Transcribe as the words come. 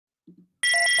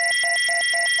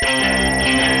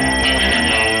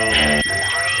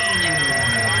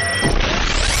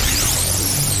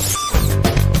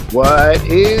What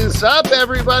is up,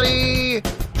 everybody?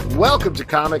 Welcome to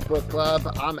Comic Book Club.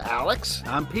 I'm Alex.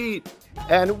 I'm Pete.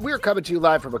 And we're coming to you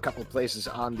live from a couple places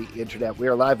on the internet. We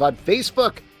are live on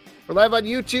Facebook. We're live on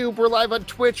YouTube. We're live on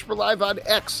Twitch. We're live on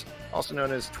X, also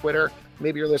known as Twitter.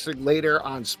 Maybe you're listening later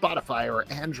on Spotify or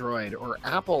Android or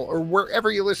Apple or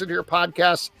wherever you listen to your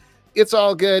podcasts. It's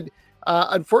all good.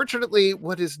 Unfortunately,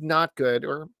 what is not good,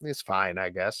 or is fine, I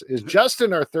guess, is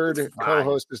Justin, our third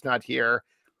co-host, is not here.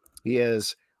 He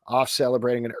is off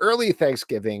celebrating an early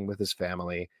Thanksgiving with his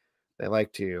family. They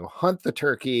like to hunt the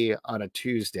turkey on a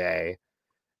Tuesday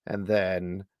and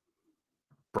then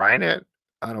brine it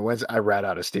on a Wednesday. I ran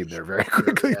out of steam there very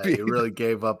quickly. Yeah, you really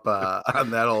gave up on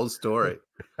that whole story.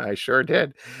 I sure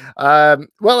did.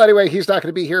 Well, anyway, he's not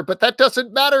going to be here, but that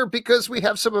doesn't matter because we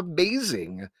have some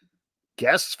amazing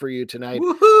guests for you tonight.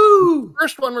 Woohoo!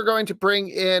 First one we're going to bring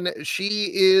in, she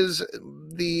is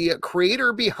the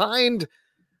creator behind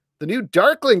the new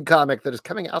Darkling comic that is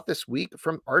coming out this week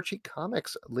from Archie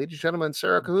Comics. Ladies and gentlemen,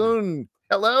 Sarah Kuhn.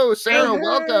 Hello, Sarah. Hi.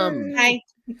 Welcome. Hi.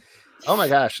 Oh my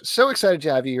gosh. So excited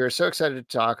to have you here. So excited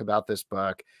to talk about this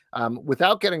book.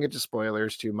 Without getting into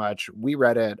spoilers too much, we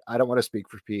read it. I don't want to speak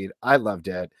for Pete. I loved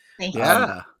it. Thank you.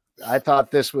 Yeah. I thought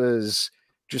this was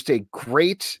just a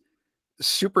great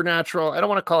supernatural. I don't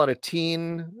want to call it a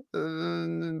teen,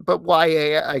 but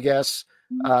YA, I guess.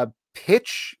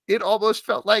 Pitch, it almost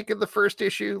felt like in the first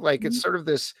issue. Like it's sort of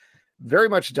this very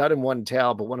much done in one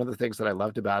tale, but one of the things that I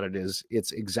loved about it is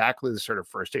it's exactly the sort of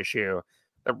first issue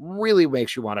that really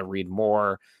makes you want to read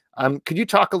more. Could you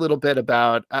talk a little bit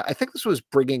about, I think this was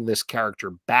bringing this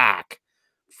character back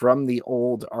from the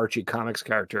old Archie Comics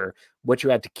character, what you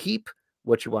had to keep,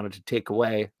 what you wanted to take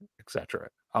away, etc.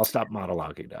 I'll stop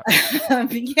monologuing now.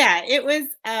 Yeah, it was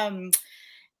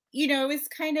it was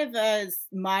kind of a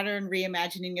modern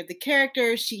reimagining of the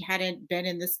character. She hadn't been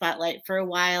in the spotlight for a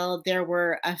while. There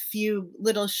were a few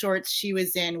little shorts she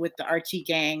was in with the Archie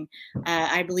gang,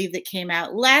 I believe, that came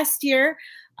out last year.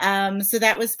 So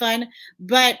that was fun.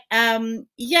 But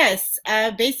yes,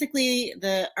 basically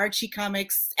the Archie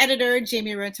Comics editor,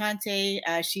 Jamie Rotante,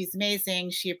 she's amazing.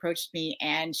 She approached me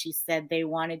and she said they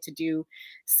wanted to do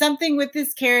something with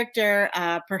this character,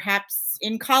 perhaps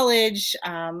in college,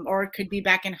 or it could be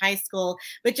back in high school,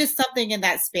 but just something in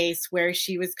that space where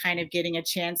she was kind of getting a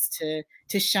chance to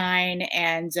shine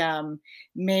and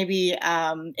maybe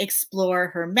explore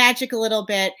her magic a little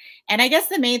bit. And I guess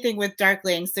the main thing with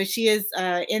Darkling, so she is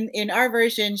in our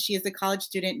version, she is a college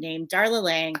student named Darla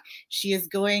Lang. She is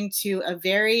going to a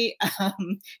very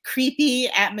creepy,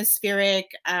 atmospheric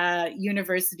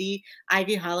university,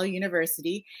 Ivy Hollow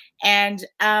University. And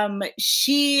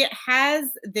she has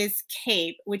this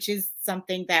cape, which is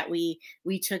something that we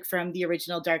took from the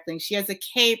original Darkling. She has a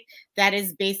cape that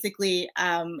is basically,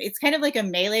 it's kind of like a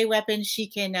melee weapon. She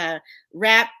can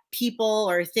wrap people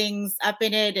or things up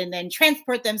in it and then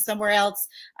transport them somewhere else.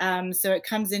 So it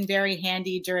comes in very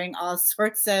handy during all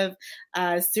sorts of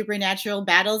supernatural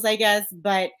battles, I guess.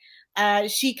 But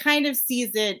she kind of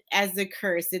sees it as a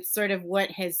curse. It's sort of what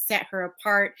has set her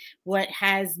apart, what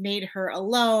has made her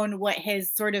alone, what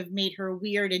has sort of made her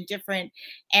weird and different.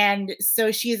 And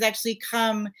so she has actually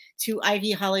come to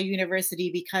Ivy Hollow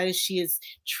University because she is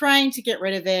trying to get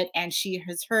rid of it. And she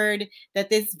has heard that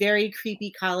this very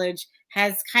creepy college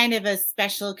has kind of a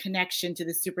special connection to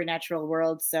the supernatural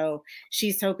world. So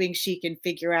she's hoping she can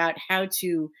figure out how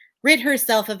to rid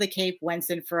herself of the cape once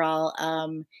and for all.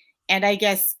 And I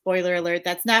guess, spoiler alert,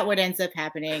 that's not what ends up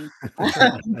happening.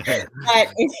 But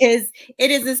it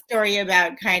is a story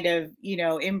about kind of,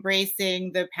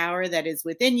 embracing the power that is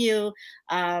within you,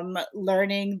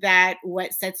 learning that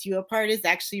what sets you apart is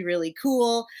actually really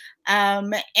cool.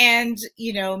 And,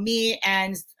 me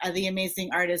and the amazing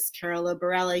artist, Carola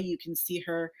Barella, you can see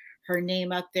her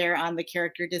name up there on the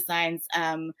character designs.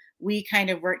 We kind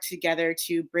of worked together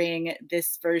to bring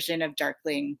this version of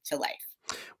Darkling to life.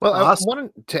 Well, awesome. I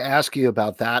wanted to ask you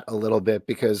about that a little bit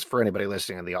because for anybody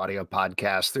listening on the audio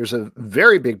podcast, there's a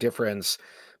very big difference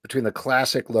between the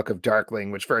classic look of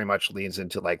Darkling, which very much leans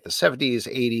into like the 70s,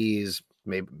 80s,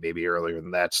 maybe earlier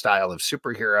than that style of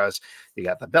superheroes. You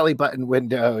got the belly button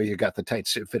window, you got the tight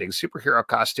fitting superhero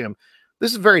costume.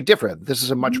 This is very different. This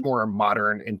is a much more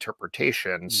modern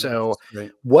interpretation. So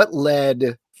what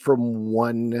led from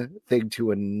one thing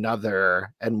to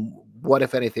another, and what,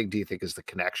 if anything, do you think is the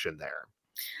connection there?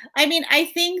 I mean, I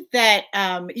think that,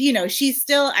 you know, she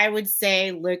still, I would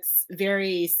say, looks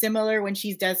very similar when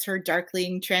she does her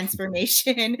Darkling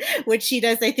transformation, which she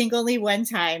does, I think, only one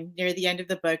time near the end of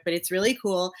the book, but it's really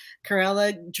cool.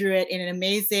 Corella drew it in an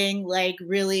amazing, like,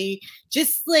 really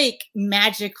just like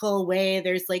magical way.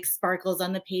 There's like sparkles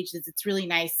on the pages. It's really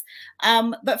nice.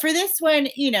 But for this one,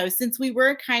 you know, since we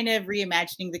were kind of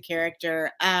reimagining the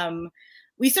character,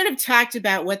 we sort of talked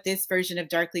about what this version of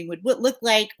Darkling would look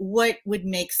like, what would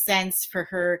make sense for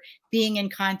her being in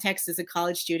context as a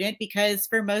college student, because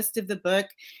for most of the book,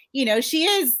 you know, she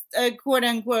is a quote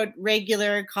unquote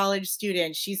regular college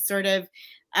student. She sort of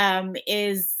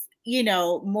is, you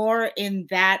know, more in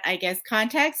that, I guess,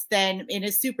 context than in a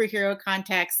superhero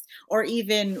context, or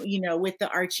even, you know, with the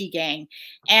Archie gang.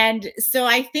 And so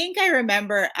I think I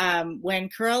remember when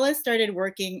Corella started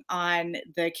working on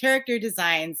the character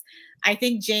designs, I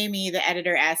think Jamie, the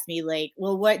editor, asked me like,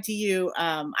 well, what do you,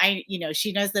 you know,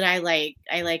 she knows that I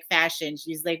like fashion.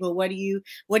 She's like, well, what do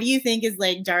you think is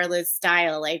like Darla's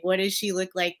style? Like, what does she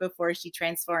look like before she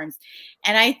transforms?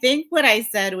 And I think what I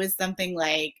said was something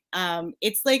like,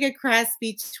 it's like a cross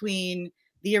between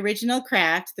the original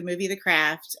Craft, the movie The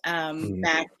Craft,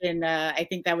 back in, I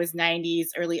think that was 90s,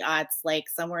 early aughts, like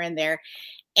somewhere in there.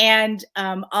 And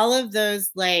all of those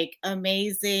like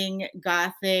amazing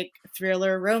gothic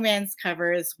thriller romance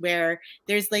covers where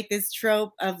there's like this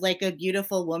trope of like a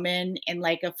beautiful woman in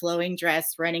like a flowing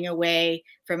dress running away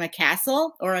from a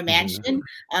castle or a mansion.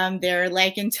 There are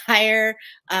like entire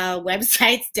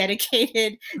websites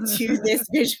dedicated to this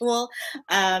visual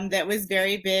that was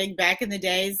very big back in the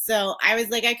days. So I was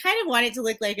like, I kind of wanted to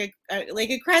look like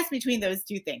a cross between those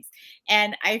two things.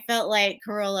 And I felt like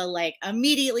Corolla like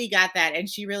immediately got that, and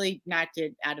she really knocked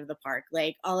it out of the park.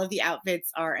 Like all of the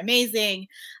outfits are amazing.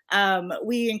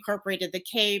 We incorporated the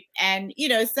cape, and you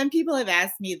know, some people have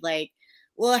asked me like,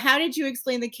 well, how did you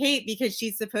explain the cape? Because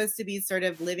she's supposed to be sort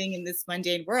of living in this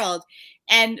mundane world.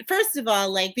 And first of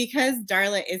all, like, because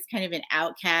Darla is kind of an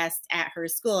outcast at her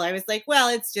school, I was like, well,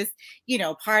 it's just, you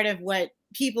know, part of what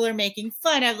people are making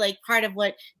fun of, like part of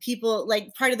what people like,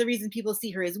 part of the reason people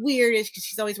see her as weird is because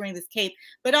she's always wearing this cape.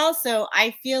 But also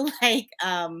I feel like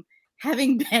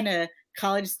having been a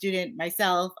college student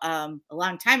myself a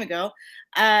long time ago,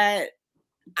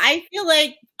 I feel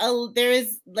like there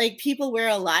is like people wear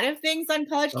a lot of things on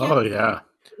college campus. Oh yeah,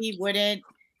 He wouldn't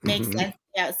make sense in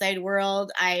the outside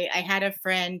world. I had a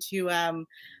friend who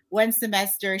one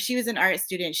semester, she was an art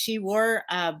student. She wore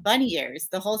bunny ears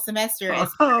the whole semester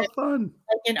as fun.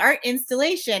 like an art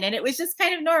installation, and it was just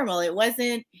kind of normal. It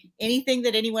wasn't anything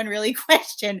that anyone really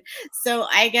questioned. So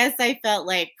I guess I felt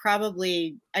like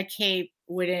probably a cape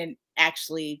wouldn't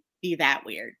actually be that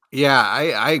weird. Yeah,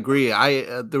 I agree.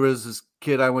 There was this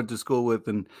kid I went to school with,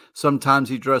 and sometimes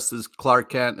he dressed as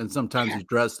Clark Kent, and sometimes he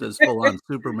dressed as full-on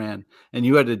Superman, and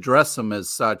you had to dress him as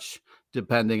such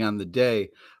depending on the day.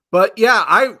 But yeah,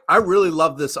 I really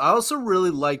love this. I also really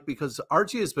like, because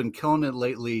Archie has been killing it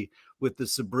lately with the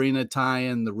Sabrina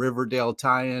tie-in, the Riverdale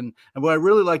tie-in, and what I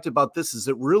really liked about this is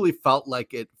it really felt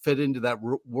like it fit into that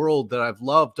world that I've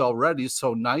loved already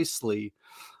so nicely.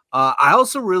 I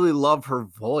also really love her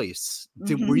voice.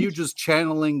 Were you just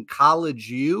channeling college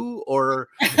you, or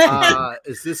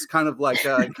is this kind of like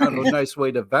a nice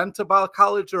way to vent about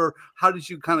college, or how did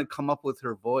you kind of come up with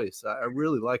her voice? I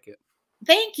really like it.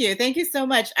 Thank you. Thank you so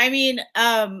much. I mean,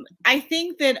 I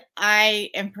think that I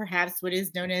am perhaps what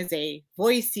is known as a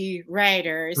voicey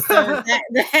writer. So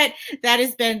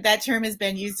that term has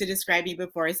been used to describe me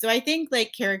before. So I think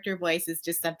like character voice is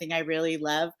just something I really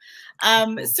love.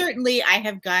 Certainly I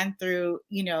have gone through,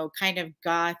 you know, kind of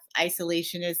goth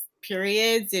isolationist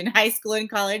periods in high school and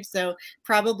college, so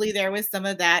probably there was some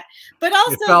of that, but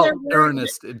also it felt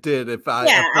earnest. It did. I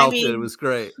felt it was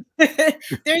great.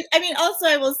 Also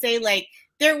I will say, like,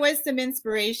 there was some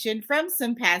inspiration from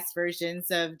some past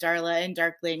versions of Darla and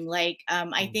Darkling. Like,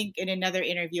 I think in another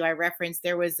interview I referenced,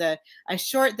 there was a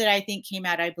short that I think came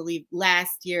out, I believe,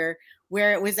 last year,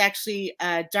 where it was actually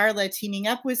Darla teaming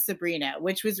up with Sabrina,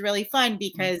 which was really fun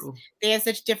because they have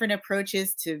such different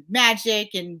approaches to magic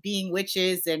and being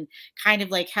witches and kind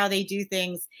of like how they do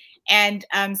things. And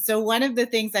so one of the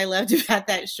things I loved about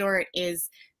that short is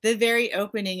the very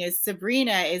opening is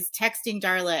Sabrina is texting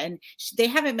Darla, and they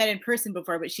haven't met in person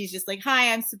before, but she's just like,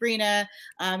 hi, I'm Sabrina.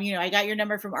 You know, I got your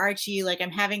number from Archie. Like,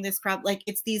 I'm having this problem. Like,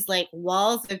 it's these like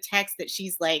walls of text that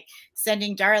she's like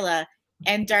sending Darla,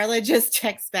 and Darla just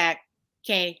texts back,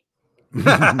 okay.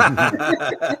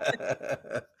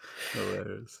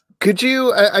 Hilarious. Could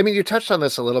you, I mean, you touched on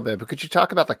this a little bit, but could you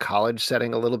talk about the college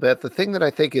setting a little bit? The thing that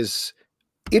I think is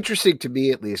interesting to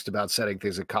me, at least, about setting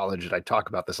things at college, and I talk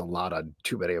about this a lot on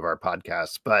too many of our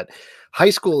podcasts, but high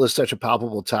school is such a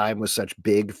palpable time with such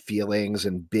big feelings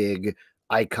and big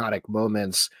iconic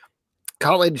moments.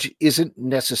 College isn't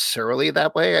necessarily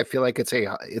that way. I feel like it's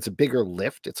a bigger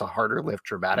lift. It's a harder lift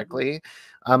dramatically.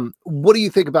 What do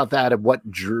you think about that, and what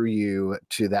drew you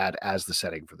to that as the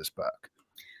setting for this book?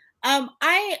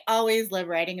 I always love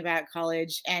writing about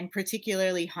college, and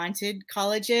particularly haunted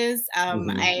colleges.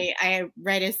 Mhm. I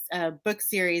read a book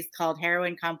series called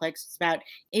Heroine Complex. It's about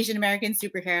Asian American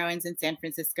superheroines in San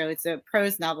Francisco. It's a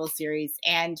prose novel series.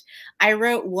 And I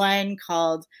wrote one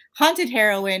called Haunted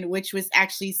Heroine, which was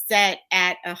actually set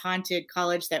at a haunted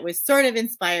college that was sort of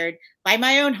inspired by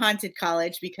my own haunted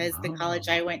college, because the college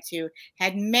I went to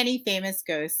had many famous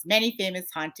ghosts, many famous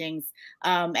hauntings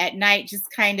at night, just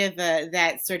kind of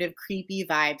that sort of creepy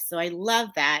vibe. So I love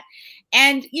that.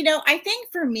 And, I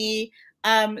think for me,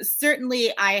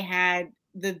 certainly I had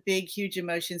the big, huge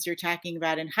emotions you're talking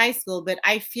about in high school, but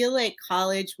I feel like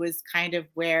college was kind of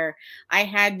where I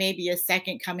had maybe a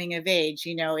second coming of age.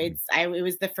 It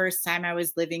was the first time I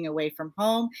was living away from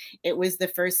home. It was the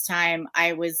first time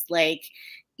I was like,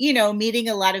 meeting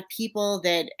a lot of people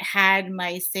that had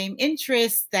my same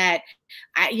interests, that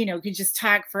I, could just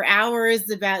talk for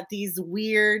hours about these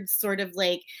weird, sort of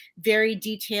like very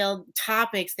detailed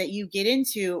topics that you get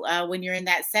into when you're in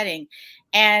that setting.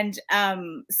 And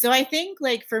so I think,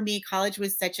 like, for me, college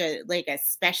was such a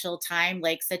special time,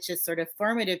 like such a sort of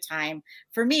formative time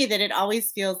for me, that it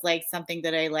always feels like something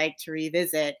that I like to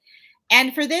revisit.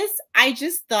 And for this, I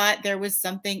just thought there was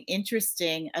something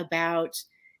interesting about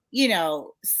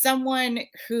someone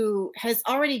who has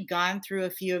already gone through a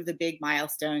few of the big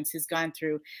milestones, has gone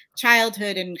through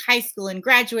childhood and high school and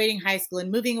graduating high school and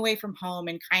moving away from home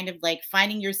and kind of like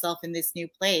finding yourself in this new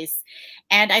place.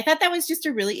 And I thought that was just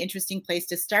a really interesting place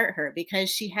to start her, because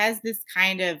she has this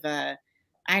kind of,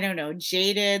 I don't know,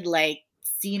 jaded, like,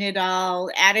 seen it all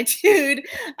attitude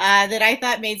that I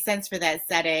thought made sense for that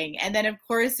setting. And then, of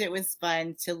course, it was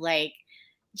fun to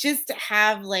just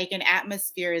have like an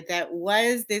atmosphere that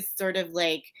was this sort of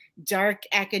like dark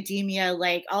academia,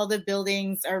 like all the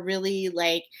buildings are really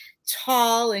like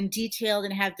tall and detailed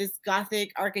and have this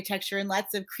gothic architecture and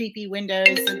lots of creepy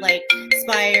windows and like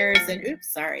spires and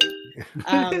oops, sorry.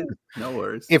 No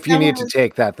worries. If you need to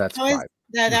take that, that's that was, fine.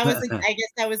 that was I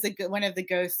guess that was one of the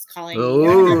ghosts calling me.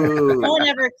 Ooh. No one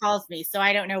ever calls me, so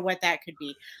I don't know what that could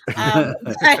be.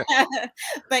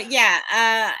 But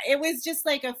yeah, it was just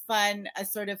like a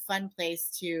sort of fun place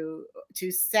to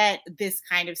set this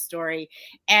kind of story.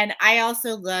 And I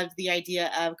also loved the idea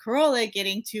of Corolla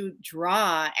getting to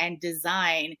draw and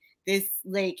design this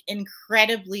like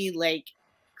incredibly like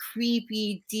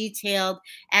creepy, detailed,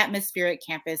 atmospheric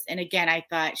campus. And again, I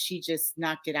thought she just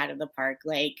knocked it out of the park.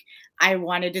 Like, I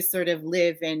wanted to sort of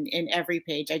live in every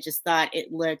page. I just thought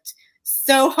it looked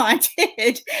so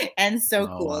haunted and so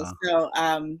cool. Wow.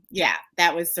 So yeah,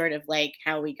 that was sort of like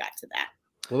how we got to that.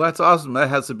 Well, that's awesome. That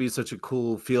has to be such a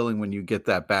cool feeling when you get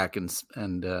that back and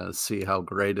see how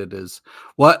great it is.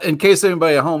 What, in case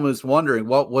anybody at home is wondering,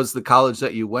 what was the college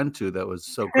that you went to that was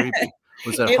so creepy?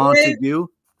 Was that haunted you?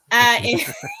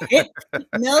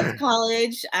 Mills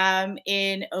College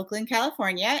in Oakland,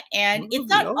 California, and it's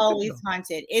not always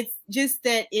haunted. It's just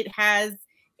that it has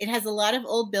a lot of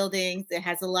old buildings. It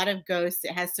has a lot of ghosts.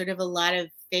 It has sort of a lot of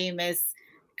famous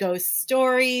ghost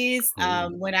stories.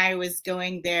 When I was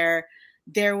going there,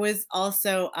 there was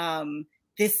also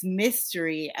this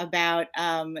mystery about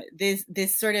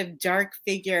this sort of dark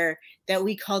figure that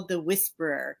we called the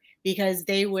Whisperer, because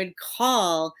they would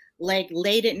call like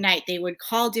late at night, they would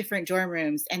call different dorm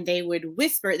rooms and they would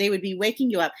whisper, they would be waking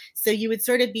you up. So you would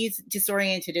sort of be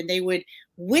disoriented and they would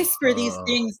whisper these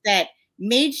things that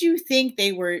made you think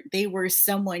they were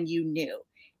someone you knew.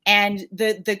 And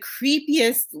the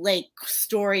creepiest like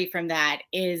story from that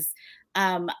is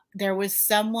there was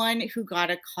someone who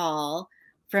got a call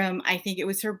from, I think it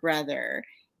was her brother.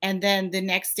 And then the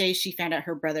next day she found out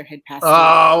her brother had passed away.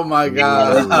 Oh my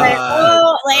God.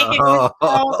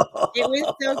 It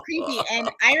was so creepy. And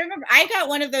I remember I got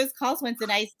one of those calls once,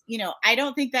 and I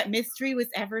don't think that mystery was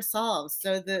ever solved.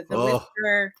 So the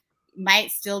Whisperer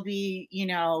might still be,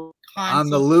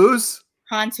 on the loose,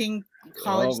 haunting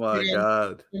college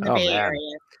students in the Bay Area.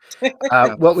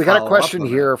 Well, we got a question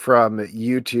here from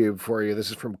YouTube for you.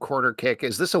 This is from Quarter Kick.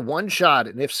 Is this a one shot?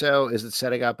 And if so, is it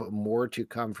setting up more to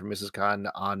come from Mrs. Khan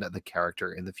on the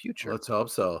character in the future? Let's hope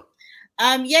so.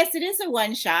 Yes, it is a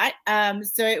one shot.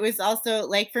 So it was also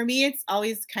like, for me, it's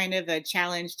always kind of a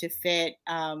challenge to fit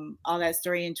all that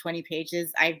story in 20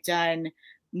 pages. I've done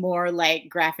more like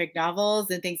graphic novels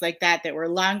and things like that were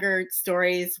longer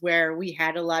stories where we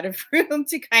had a lot of room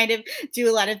to kind of do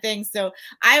a lot of things. So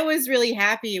I was really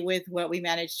happy with what we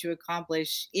managed to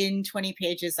accomplish in 20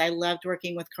 pages. I loved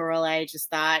working with Corolla. I just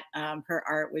thought her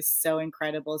art was so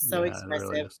incredible, so expressive.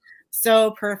 Really,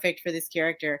 so perfect for this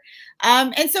character.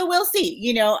 And so we'll see.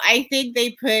 You know, I think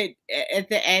they put at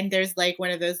the end, there's like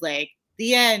one of those like,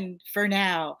 the end for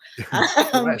now.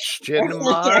 Question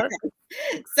mark.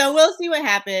 So we'll see what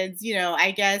happens. You know, I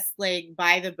guess like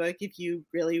buy the book if you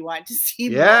really want to see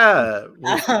more. Yeah.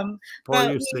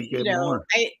 But you know,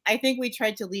 I think we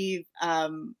tried to leave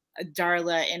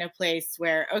Darla in a place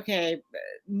where, okay,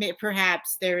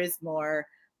 perhaps there is more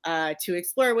to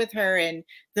explore with her, and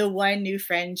the one new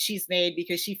friend she's made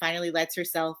because she finally lets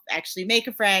herself actually make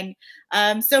a friend.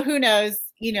 So who knows?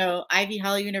 You know, Ivy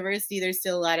Hall University, there's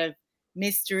still a lot of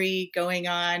mystery going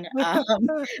on.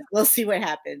 We'll see what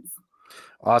happens.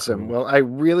 Awesome. Well, I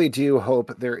really do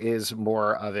hope there is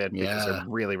more of it because I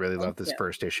really, really love this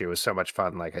first issue. It was so much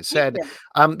fun, like I said.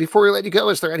 Before we let you go,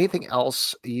 is there anything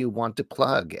else you want to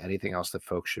plug? Anything else that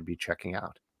folks should be checking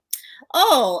out?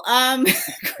 Oh,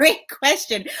 great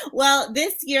question. Well,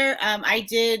 this year I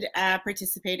did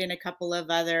participate in a couple of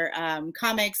other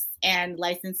comics and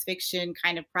licensed fiction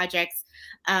kind of projects.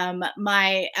 And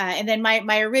then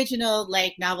my original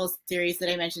like novel series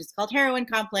that I mentioned is called Heroine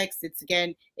Complex. It's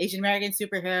again Asian American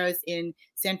superheroes in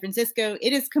San Francisco.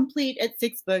 It is complete at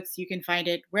 6 books. You can find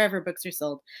it wherever books are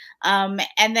sold. And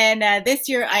then this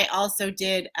year I also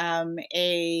did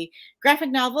a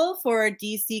graphic novel for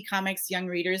DC Comics Young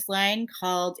Readers line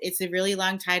called, it's a really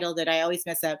long title that I always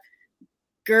mess up,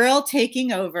 Girl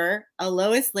Taking Over, a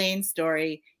Lois Lane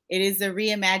story. It is a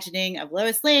reimagining of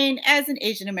Lois Lane as an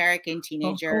Asian American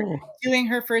teenager doing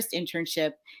her first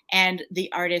internship. And the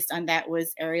artist on that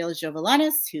was Ariel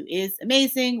Jovalanis, who is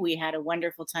amazing. We had a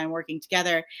wonderful time working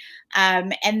together.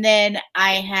 And then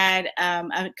I had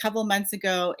a couple months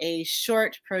ago a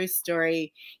short prose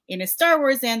story in a Star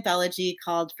Wars anthology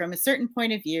called From a Certain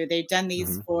Point of View. They've done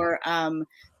these for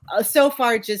so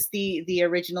far just the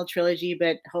original trilogy,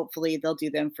 but hopefully they'll do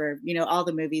them for, you know, all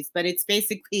the movies. But it's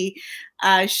basically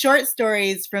short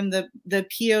stories from the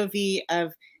POV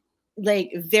of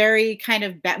like very kind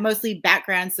of mostly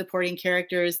background supporting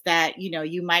characters that, you know,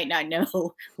 you might not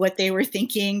know what they were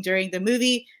thinking during the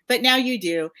movie, but now you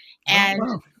do. And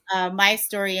my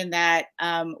story in that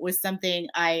was something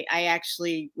I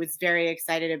actually was very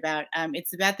excited about.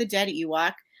 It's about the dead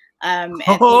Ewok.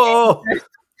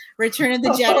 Return of the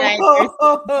Jedi,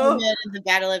 in the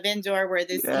Battle of Endor, where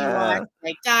this Ewok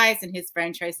like dies and his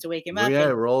friend tries to wake him up. Yeah,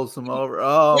 rolls him over.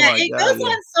 Oh my God! It goes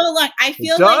on so long. I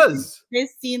feel like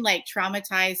this scene like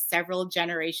traumatized several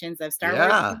generations of Star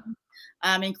Wars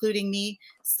fans, including me.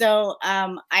 So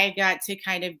I got to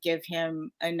kind of give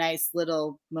him a nice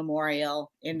little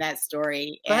memorial in that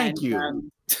story. Thank you.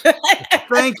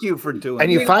 Thank you for doing it.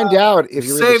 And you find out if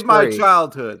you saved my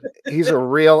childhood. He's a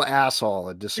real asshole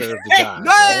and deserved to die.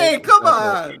 Hey, come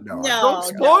on. No, don't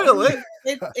spoil it.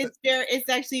 It's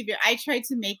actually very, I tried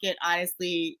to make it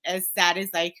honestly as sad as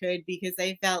I could because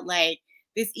I felt like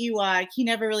this Ewok, he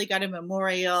never really got a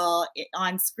memorial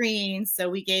on screen. So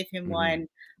we gave him one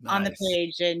on the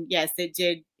page. And yes, it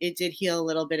did heal a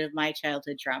little bit of my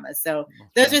childhood trauma. So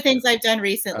those are things I've done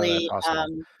recently.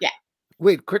 Awesome.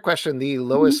 Wait, quick question. The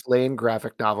Lois Lane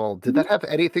graphic novel, did that have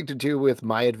anything to do with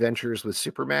My Adventures with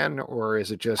Superman, or is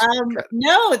it just...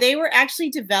 No, they were actually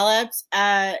developed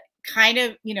kind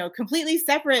of, you know, completely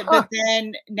separate. But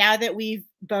then now that we've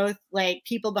both, like,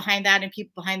 people behind that and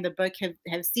people behind the book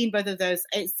have seen both of those,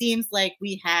 it seems like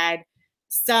we had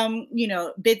some, you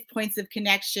know, big points of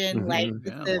connection, like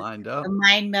the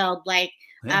mind meld, like,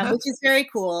 which is very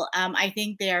cool. I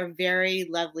think they are very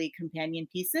lovely companion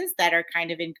pieces that are kind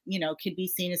of in, you know, could be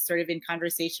seen as sort of in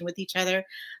conversation with each other.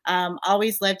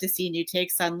 Always love to see new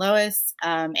takes on Lois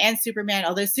and Superman,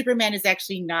 although Superman is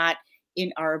actually not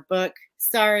in our book.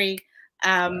 Sorry.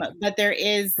 But there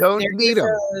is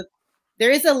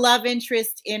a love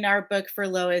interest in our book for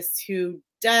Lois who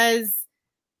does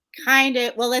kind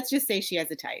of, well, let's just say she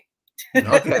has a type.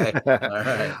 Okay. All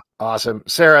right. Awesome.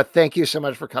 Sarah, thank you so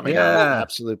much for coming on.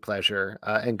 Absolute pleasure.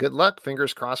 And good luck.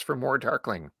 Fingers crossed for more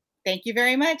Darkling. Thank you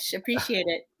very much. Appreciate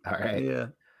it. All right. Yeah.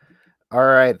 All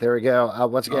right. There we go.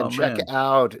 Once again, check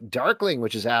out Darkling,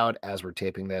 which is out as we're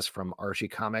taping this from Archie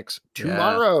Comics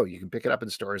tomorrow. You can pick it up in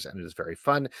stores and it is very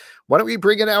fun. Why don't we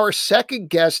bring in our second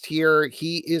guest here?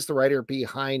 He is the writer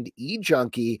behind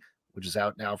eJUNKY, which is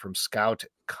out now from Scout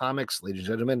Comics, ladies and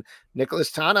gentlemen. Nicholas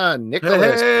Tana.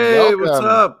 Nicholas, hey, what's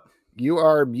up? You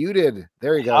are muted.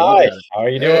 There you go. Hi, how are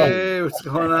you doing? Hey, what's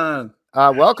going on?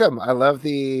 Welcome. I love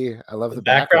the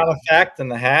background effect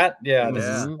and the hat. Yeah, this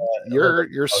is,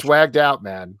 you're swagged out,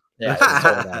 man. Yeah, That's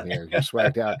what's going on here. You're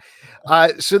swagged out.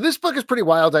 So this book is pretty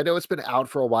wild. I know it's been out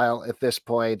for a while at this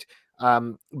point,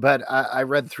 but I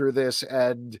read through this,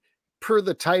 and per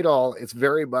the title, it's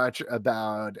very much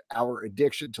about our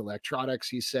addiction to electronics,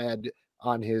 he said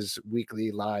on his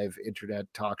weekly live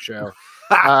internet talk show.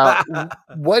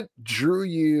 What drew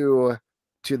you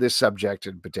to this subject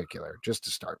in particular, just to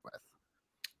start with?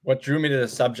 What drew me to the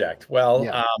subject? Well,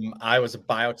 I was a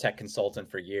biotech consultant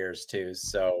for years too.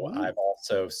 So I've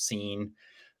also seen,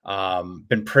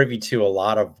 been privy to a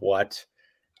lot of what's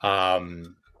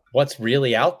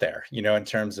really out there, you know, in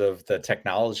terms of the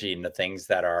technology and the things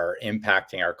that are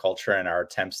impacting our culture and our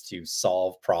attempts to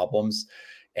solve problems.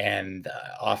 And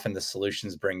often the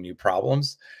solutions bring new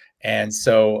problems. And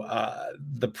so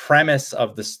the premise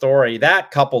of the story, that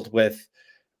coupled with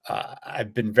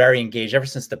I've been very engaged ever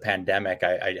since the pandemic.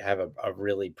 I have a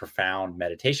really profound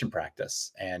meditation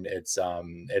practice, and it's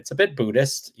a bit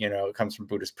Buddhist. You know, it comes from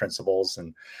Buddhist principles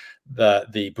and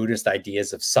the Buddhist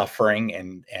ideas of suffering,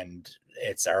 and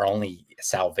it's our only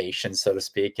salvation, so to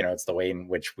speak. You know, it's the way in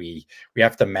which we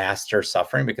have to master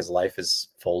suffering because life is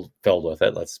filled with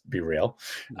it. Let's be real.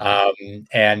 And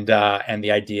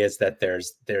the idea is that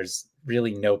there's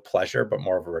really no pleasure, but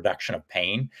more of a reduction of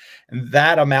pain. And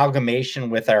that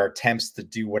amalgamation with our attempts to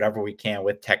do whatever we can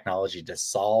with technology to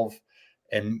solve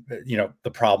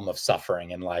the problem of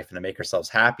suffering in life and to make ourselves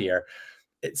happier,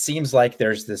 it seems like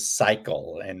there's this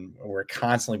cycle, and we're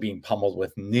constantly being pummeled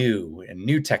with new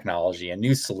technology and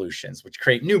new solutions, which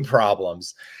create new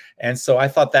problems. And so I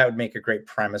thought that would make a great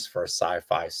premise for a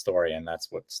sci-fi story. And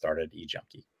that's what started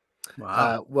eJUNKY.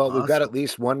 Wow. Well, awesome. We've got at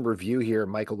least one review here.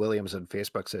 Michael Williams on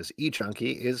Facebook says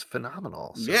eJUNKY is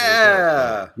phenomenal. So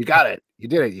you got it. You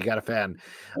did it. You got a fan.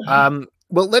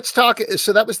 Well, let's talk.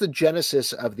 So that was the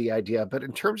genesis of the idea. But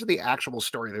in terms of the actual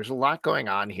story, there's a lot going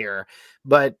on here.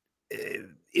 But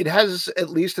it has,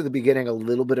 at least at the beginning, a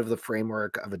little bit of the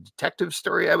framework of a detective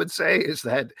story, I would say. Is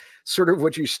that sort of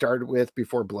what you started with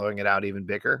before blowing it out even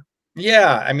bigger?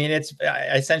 Yeah, I mean,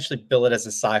 I essentially bill it as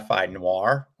a sci-fi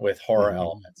noir with horror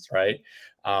elements, right?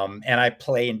 And I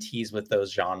play and tease with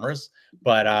those genres,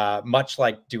 but much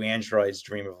like Do Androids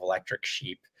Dream of Electric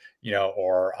Sheep, you know,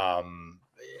 or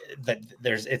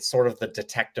it's sort of the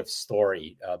detective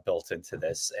story built into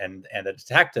this, and the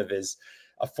detective is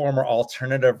a former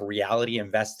alternative reality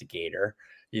investigator.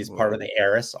 He's part of the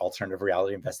ARIS, Alternative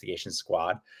Reality Investigation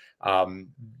Squad,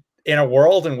 in a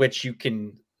world in which you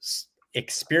can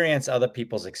experience other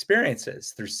people's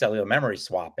experiences through cellular memory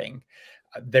swapping.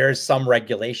 There's some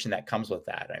regulation that comes with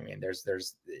that. I mean, there's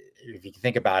if you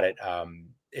think about it,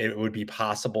 it would be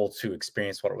possible to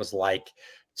experience what it was like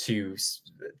to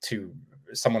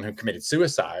someone who committed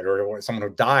suicide or someone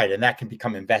who died, and that can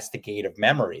become investigative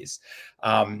memories.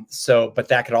 But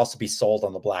that could also be sold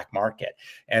on the black market.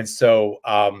 And so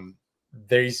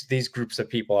these groups of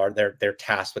people they're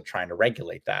tasked with trying to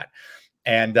regulate that.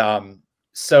 And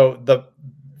so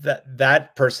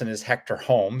that person is Hector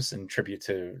Holmes, in tribute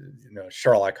to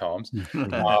Sherlock Holmes.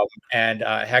 And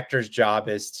Hector's job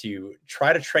is to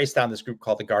try to trace down this group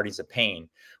called the Guardians of Pain,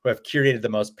 who have curated the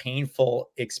most painful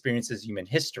experiences in human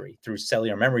history through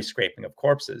cellular memory scraping of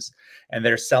corpses. And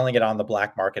they're selling it on the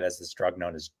black market as this drug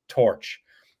known as Torch.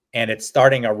 And it's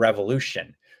starting a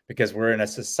revolution, because we're in a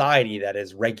society that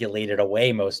has regulated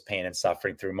away most pain and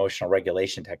suffering through emotional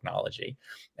regulation technology.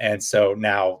 And so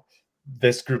now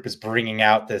this group is bringing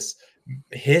out this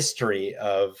history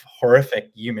of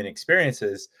horrific human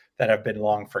experiences that have been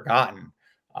long forgotten.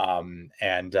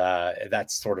 And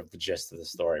that's sort of the gist of the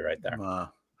story right there.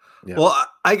 Wow. Yeah. Well,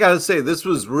 I got to say, this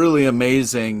was really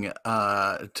amazing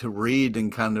to read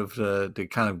and kind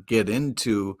of get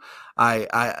into.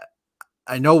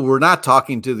 I know we're not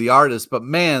talking to the artist, but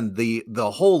man,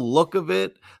 the whole look of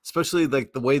it, especially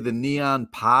like the way the neon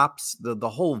pops, the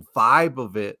whole vibe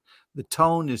of it, the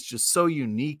tone is just so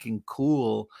unique and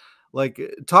cool. Like,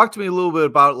 talk to me a little bit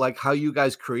about like how you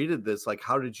guys created this. Like,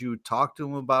 how did you talk to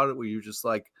him about it? Were you just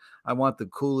like, I want the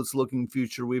coolest looking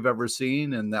future we've ever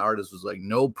seen? And the artist was like,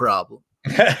 no problem.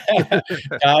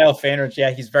 Kyle Fanridge,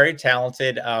 yeah, he's very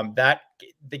talented.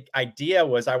 The idea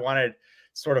was I wanted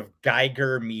sort of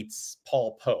Geiger meets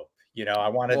Paul Pope. You know, I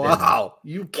wanted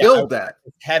you killed that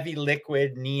heavy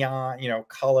liquid neon,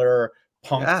 color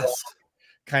punk rock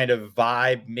kind of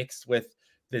vibe mixed with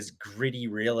this gritty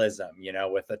realism,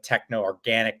 with a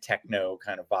organic techno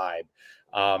kind of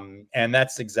vibe. And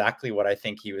that's exactly what I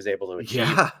think he was able to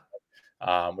achieve.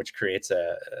 Which creates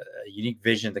a unique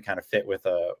vision to kind of fit with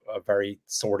a very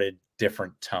sorted,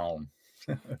 different tone.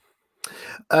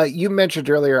 You mentioned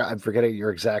earlier, I'm forgetting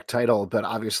your exact title, but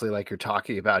obviously, like you're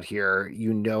talking about here,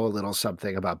 you know a little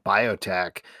something about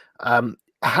biotech.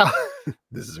 How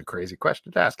this is a crazy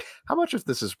question to ask. How much of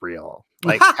this is real?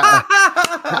 Like,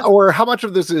 or how much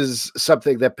of this is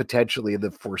something that potentially in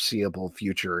the foreseeable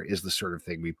future is the sort of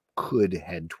thing we could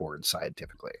head towards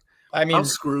scientifically? I mean, how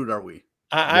screwed are we?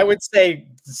 I would say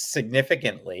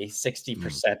significantly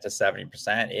 60% to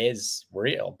 70% is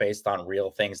real, based on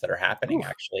real things that are happening.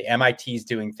 Actually, MIT is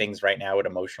doing things right now with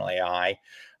emotional AI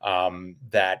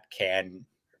that can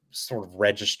sort of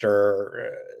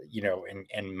register,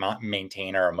 and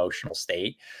maintain our emotional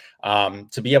state.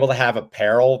 To be able to have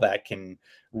apparel that can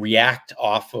react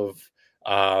off of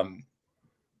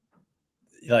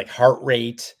like heart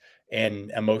rate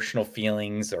and emotional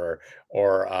feelings, or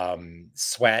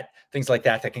sweat, things like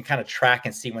that, that can kind of track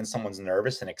and see when someone's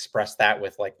nervous and express that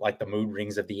with like the mood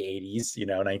rings of the 80s,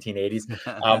 1980s,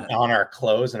 on our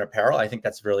clothes and apparel. I think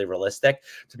that's really realistic.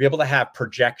 To be able to have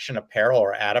projection apparel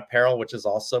or ad apparel, which is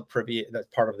also that's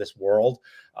part of this world,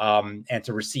 and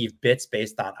to receive bits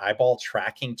based on eyeball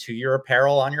tracking to your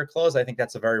apparel on your clothes, I think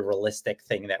that's a very realistic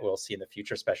thing that we'll see in the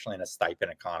future, especially in a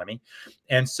stipend economy.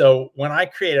 And so when I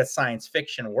create a science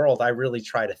fiction world, I really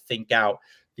try to think out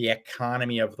the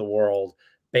economy of the world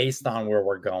based on where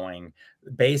we're going,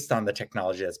 based on the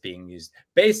technology that's being used,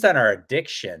 based on our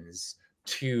addictions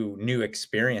to new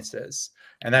experiences.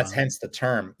 And that's hence the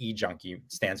term eJUNKY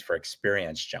stands for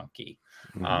experience junkie.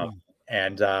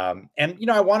 And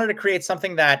I wanted to create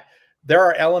something that there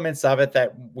are elements of it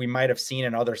that we might have seen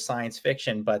in other science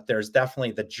fiction, but there's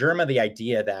definitely the germ of the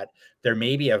idea that there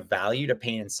may be a value to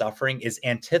pain and suffering is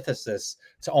antithesis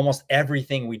to almost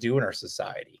everything we do in our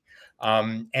society.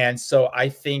 And so I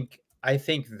think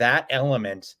that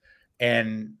element,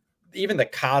 and even the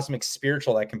cosmic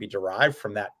spiritual that can be derived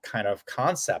from that kind of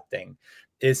concepting,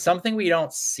 is something we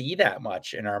don't see that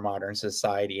much in our modern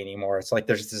society anymore. It's like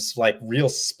there's this like real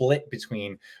split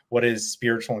between what is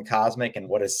spiritual and cosmic and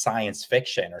what is science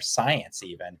fiction or science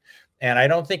even. And I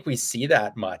don't think we see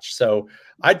that much. So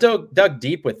I dug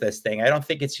deep with this thing. I don't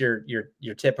think it's your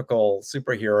typical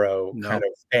superhero kind of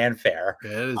fanfare.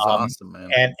 It is awesome,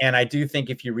 man. And I do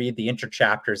think if you read the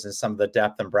interchapters and some of the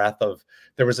depth and breadth of,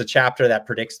 there was a chapter that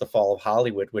predicts the fall of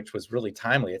Hollywood, which was really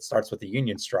timely. It starts with the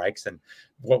union strikes and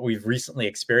what we've recently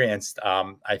experienced.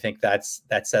 I think that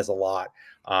says a lot.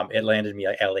 It landed me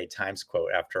an LA Times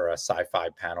quote after a sci-fi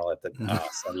panel at the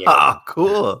San Diego.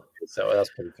 Cool. So that's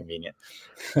pretty convenient.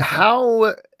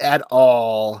 How at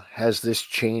all has this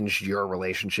changed your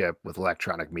relationship with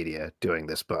electronic media doing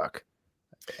this book?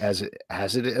 Has it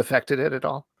affected it at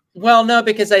all? Well, no,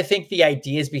 because I think the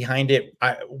ideas behind it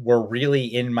were really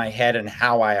in my head and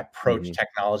how I approach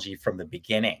technology from the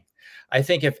beginning. I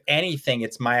think if anything,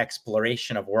 it's my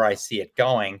exploration of where I see it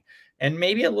going, and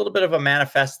maybe a little bit of a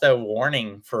manifesto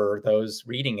warning for those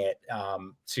reading it,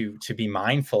 to be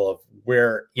mindful of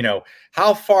where,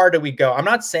 how far do we go? I'm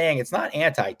not saying it's not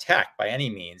anti-tech by any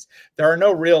means. There are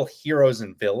no real heroes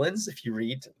and villains. If you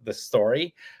read the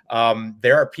story,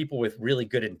 there are people with really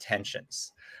good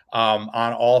intentions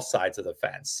on all sides of the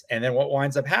fence. And then what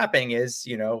winds up happening is,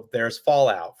 there's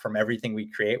fallout from everything we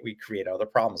create. We create other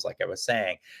problems, like I was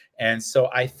saying. And so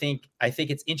I think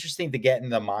it's interesting to get in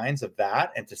the minds of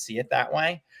that and to see it that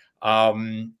way.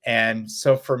 And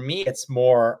so for me, it's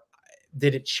more,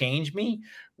 did it change me?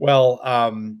 Well,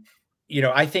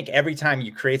 I think every time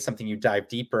you create something, you dive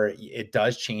deeper, it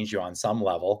does change you on some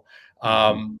level.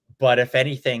 But if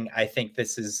anything, I think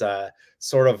this is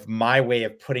sort of my way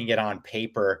of putting it on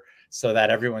paper so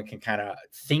that everyone can kind of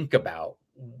think about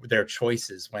their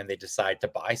choices when they decide to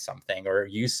buy something or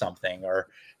use something or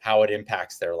how it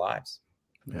impacts their lives.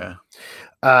 Yeah.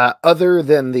 Other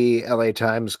than the LA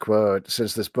Times quote,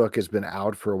 since this book has been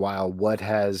out for a while, what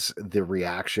has the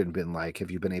reaction been like?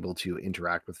 Have you been able to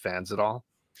interact with fans at all?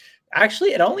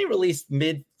 Actually, it only released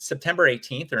mid-September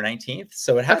 18th or 19th,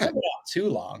 so it hasn't been out too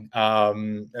long,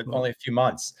 only a few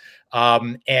months.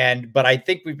 But I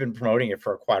think we've been promoting it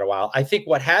for quite a while. I think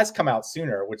what has come out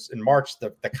sooner, which in March,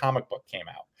 the comic book came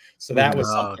out. So that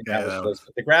was something that was released.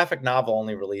 But the graphic novel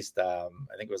only released, I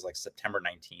think it was like September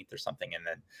 19th or something. And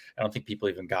then I don't think people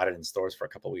even got it in stores for a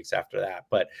couple of weeks after that.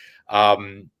 But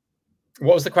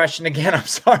what was the question again? I'm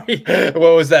sorry.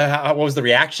 What was the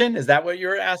reaction? Is that what you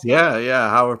were asking? Yeah.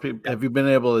 How are people? Have you been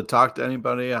able to talk to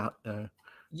anybody?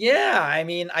 Yeah, I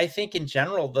mean, I think in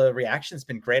general the reaction's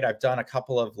been great. I've done a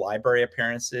couple of library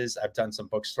appearances. I've done some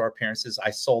bookstore appearances.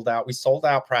 We sold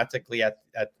out practically at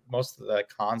most of the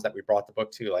cons that we brought the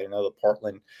book to. Like, I know the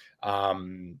Portland,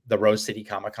 the Rose City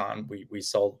Comic Con, we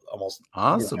sold almost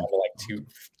awesome like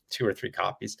two or three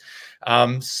copies.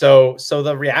 So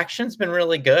the reaction's been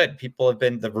really good.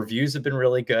 The reviews have been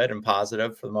really good and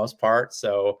positive for the most part.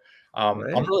 So I'm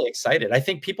really excited. I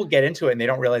think people get into it and they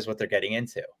don't realize what they're getting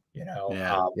into, you know.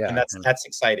 And that's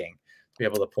exciting to be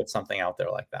able to put something out there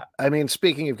like that. I mean,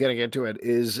 speaking of getting into it,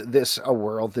 is this a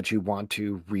world that you want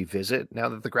to revisit now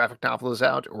that the graphic novel is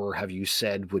out, or have you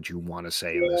said what you want to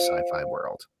say in the sci-fi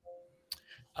world?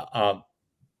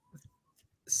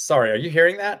 Sorry, are you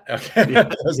hearing that? Okay. No,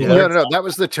 that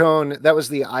was the tone. That was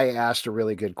the I asked a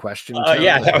really good question.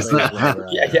 Yeah, that was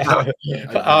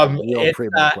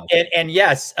and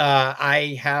yes,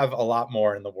 I have a lot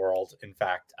more in the world. In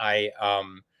fact, I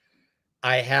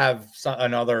have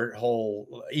another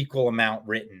whole equal amount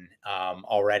written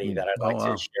already that I'd like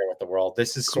to share with the world.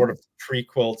 This is sort of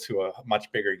prequel to a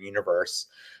much bigger universe.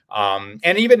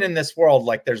 And even in this world,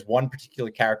 like there's one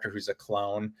particular character who's a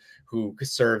clone who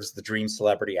serves the dream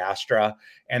celebrity Astra.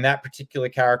 And that particular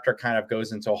character kind of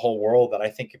goes into a whole world that I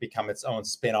think could become its own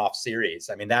spin-off series.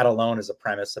 I mean, that alone is a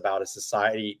premise about a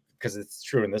society, because it's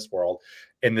true in this world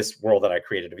that I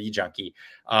created of eJUNKY,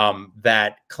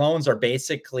 that clones are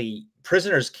basically,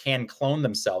 prisoners can clone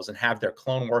themselves and have their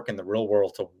clone work in the real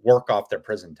world to work off their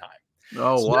prison time.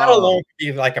 Oh, so wow. That alone could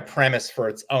be like a premise for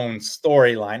its own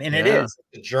storyline. And it is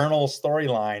a journal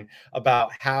storyline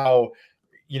about how,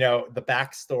 you know, the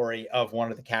backstory of one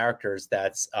of the characters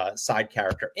that's a side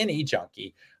character in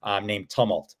eJUNKY named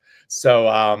Tumult.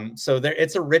 So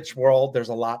it's a rich world. There's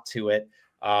a lot to it.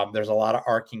 There's a lot of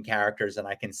arcing characters, and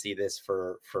I can see this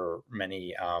for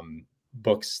many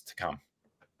books to come.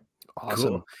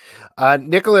 Awesome. Cool.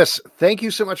 Nicholas, thank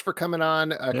you so much for coming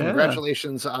on.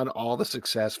 Congratulations on all the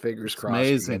success. Fingers crossed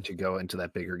you get to go into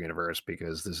that bigger universe,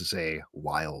 because this is a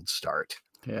wild start.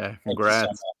 Yeah,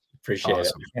 congrats. So appreciate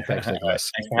it. Thanks,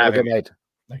 Nicholas. Thanks for having me. Good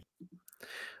night.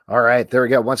 All right, there we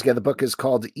go. Once again, the book is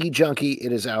called eJUNKY.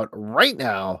 It is out right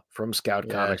now from Scout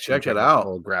Comics. Check it out.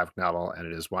 Full graphic novel, and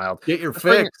it is wild. Get your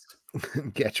fix.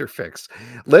 Get your fix.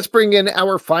 Let's bring in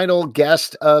our final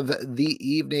guest of the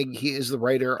evening. He is the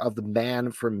writer of The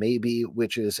Man from Maybe,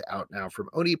 which is out now from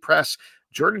Oni Press.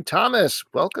 Jordan Thomas,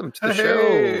 welcome to the show.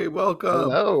 Hey, welcome.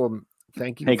 Hello.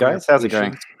 Thank you. Hey guys, how's it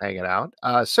going? Hanging out.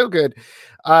 So good.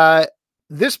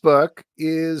 This book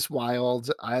is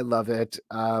wild. I love it.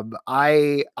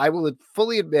 I will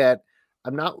fully admit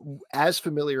I'm not as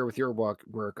familiar with your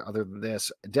work other than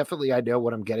this. Definitely, I know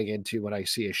what I'm getting into when I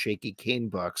see a Shaky Kane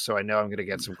book, so I know I'm going to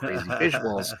get some crazy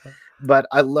visuals. But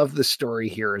I love the story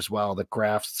here as well that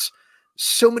grafts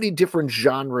so many different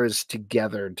genres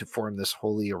together to form this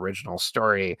wholly original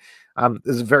story.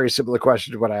 This is a very similar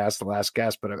question to what I asked the last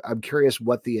guest, but I'm curious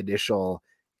what the initial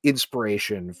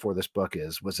inspiration for this book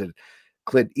is. Was it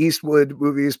Clint Eastwood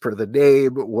movies per the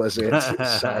name? Was it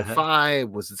sci-fi?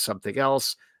 Was it something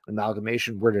else?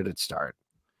 Amalgamation? Where did it start?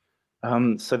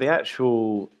 So the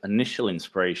actual initial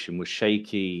inspiration was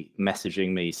Shaky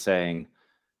messaging me saying,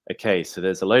 okay, so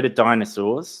there's a load of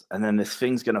dinosaurs, and then this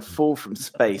thing's going to fall from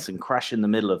space and crash in the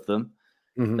middle of them.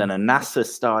 Then a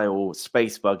NASA-style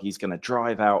space buggy is going to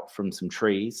drive out from some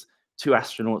trees. 2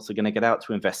 astronauts are going to get out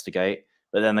to investigate,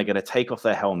 but then they're going to take off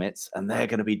their helmets, and they're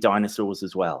going to be dinosaurs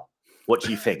as well. What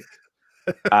do you think?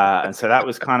 And so that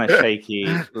was kind of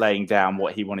Shaky laying down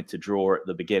what he wanted to draw at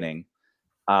the beginning.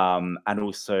 And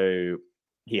also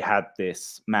he had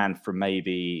this Man from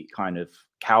Maybe kind of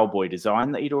cowboy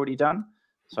design that he'd already done.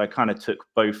 So I kind of took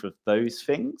both of those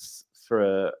things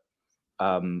for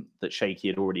that Shaky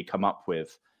had already come up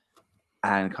with.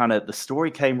 And kind of the story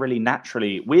came really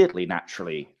naturally, weirdly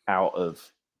naturally, out of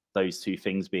those two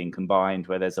things being combined,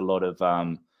 where there's a lot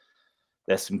of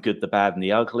there's some Good, the Bad, and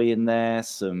the Ugly in there,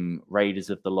 some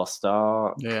Raiders of the Lost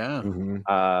Ark,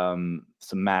 some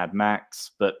Mad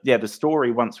Max. But yeah, the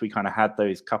story, once we kind of had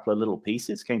those couple of little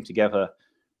pieces, came together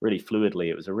really fluidly.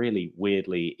 It was a really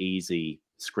weirdly easy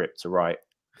script to write.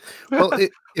 Well, if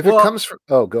it comes from,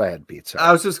 go ahead, Pete. Sorry.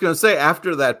 I was just going to say,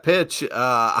 after that pitch,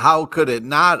 how could it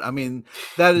not? I mean,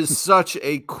 that is such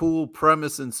a cool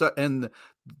premise, and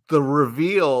the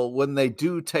reveal when they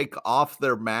do take off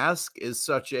their mask is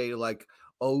such a like,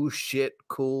 oh shit,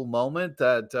 cool moment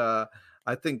that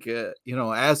I think you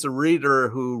know, as a reader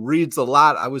who reads a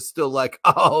lot, I was still like,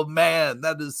 oh man,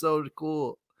 that is so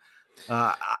cool.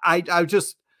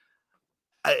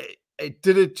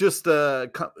 Did it just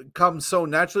come so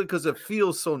naturally? Because it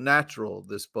feels so natural,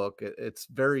 this book. It's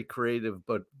very creative,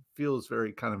 but feels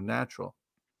very kind of natural.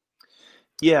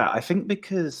 Yeah, I think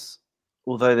because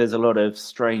although there's a lot of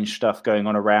strange stuff going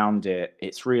on around it,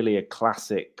 it's really a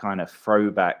classic kind of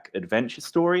throwback adventure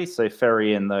story. So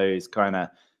ferry in those kind of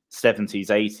 70s,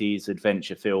 80s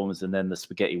adventure films and then the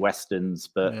spaghetti westerns.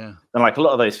 But Yeah. then like a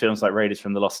lot of those films like Raiders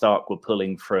from the Lost Ark were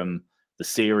pulling from the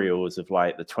serials of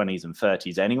like the 20s and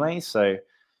 30s anyway. So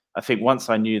I think once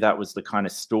I knew that was the kind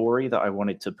of story that I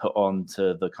wanted to put on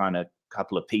to the kind of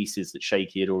couple of pieces that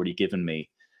Shaky had already given me,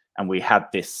 and we had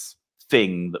this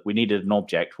thing that we needed an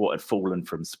object, what had fallen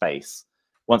from space.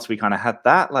 Once we kind of had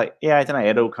that, like, yeah, I don't know,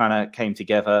 it all kind of came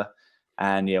together.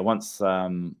 And yeah, once I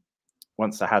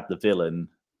had the villain,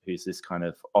 who's this kind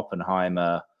of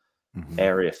Oppenheimer,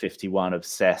 Area 51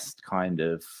 obsessed kind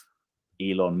of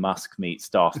Elon Musk meets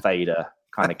Darth Vader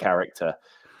kind of character.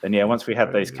 And yeah, once we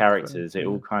had those characters, it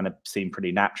all kind of seemed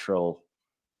pretty natural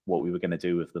what we were going to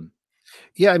do with them.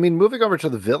 Yeah, I mean, moving over to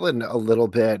the villain a little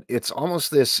bit, it's almost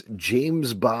this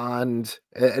James Bond,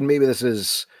 and maybe this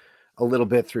is a little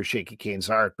bit through Shaky Kane's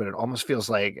art, but it almost feels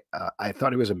like I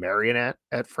thought he was a marionette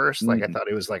at first. Like I thought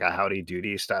he was like a Howdy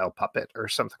Doody style puppet or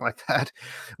something like that.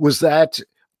 Was that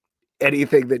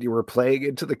anything that you were playing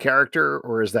into the character,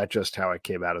 or is that just how it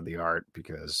came out of the art?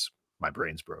 Because my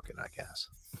brain's broken, I guess.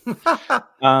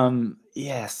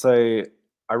 Yeah, so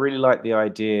I really like the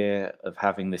idea of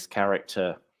having this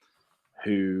character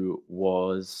who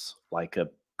was like a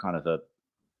kind of a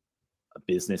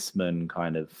businessman,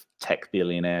 kind of tech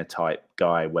billionaire type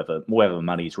guy. Whether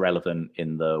money's relevant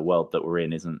in the world that we're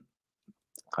in isn't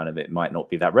kind of, it might not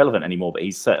be that relevant anymore, but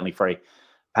he's certainly very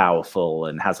powerful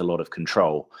and has a lot of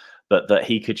control. But that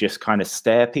he could just kind of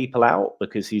stare people out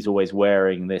because he's always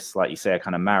wearing this, like you say, a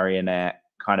kind of marionette,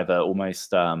 kind of a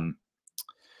almost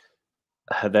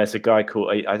there's a guy called,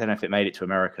 I don't know if it made it to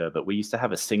America, but we used to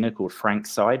have a singer called Frank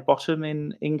Sidebottom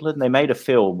in England. They made a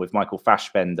film with Michael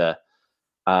Fassbender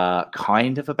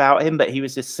kind of about him, but he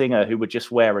was this singer who would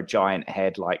just wear a giant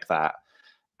head like that.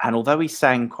 And although he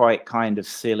sang quite kind of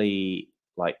silly,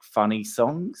 like funny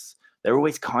songs, they're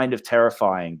always kind of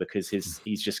terrifying because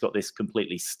he's just got this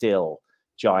completely still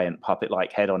giant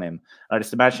puppet-like head on him. And I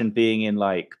just imagine being in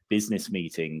like business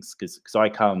meetings, because I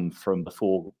come from,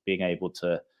 before being able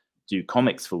to do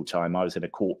comics full time, I was in a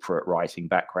corporate writing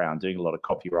background, doing a lot of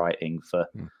copywriting for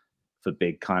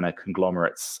big kind of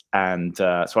conglomerates. And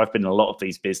so I've been in a lot of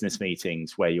these business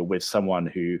meetings where you're with someone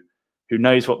who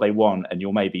knows what they want and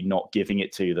you're maybe not giving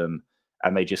it to them,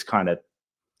 and they just kind of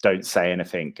don't say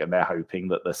anything, and they're hoping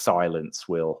that the silence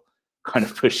will kind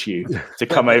of push you to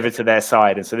come over to their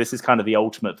side. And so this is kind of the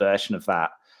ultimate version of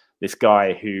that. This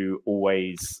guy who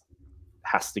always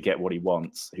has to get what he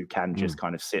wants, who can just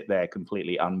kind of sit there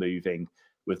completely unmoving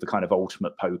with the kind of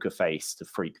ultimate poker face to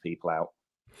freak people out.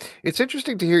 It's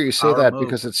interesting to hear you say that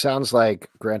because it sounds like,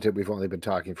 granted, we've only been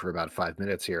talking for about 5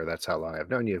 minutes here. That's how long I've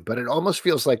known you, but it almost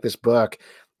feels like this book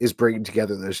is bringing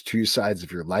together those two sides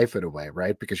of your life in a way,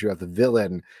 right? Because you have the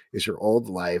villain is your old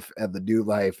life, and the new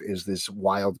life is this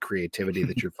wild creativity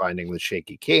that you're finding with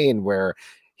Shaky Kane, where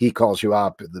he calls you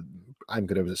up, I'm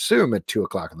going to assume at 2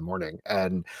 o'clock in the morning,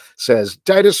 and says,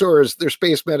 dinosaurs, they're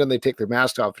spacemen, and they take their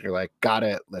mask off, and you're like, got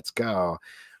it, let's go.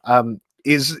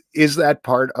 Is that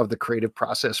part of the creative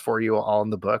process for you all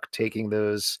in the book, taking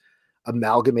those,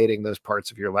 amalgamating those parts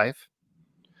of your life?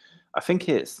 I think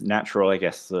it's natural, I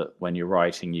guess, that when you're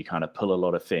writing, you kind of pull a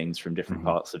lot of things from different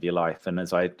parts of your life. And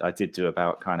as I did do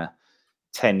about kind of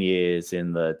 10 years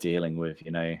in the dealing with,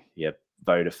 your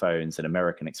Vodafones and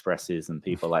American Expresses and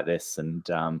people like this. And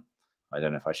I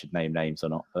don't know if I should name names or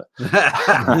not, but,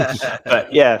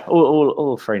 but yeah,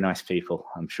 all very nice people,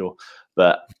 I'm sure.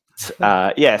 But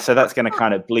yeah, so that's going to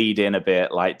kind of bleed in a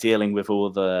bit, like dealing with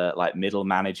all the like middle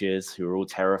managers who are all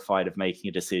terrified of making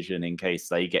a decision in case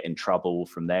they get in trouble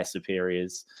from their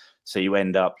superiors. So you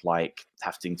end up like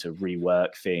having to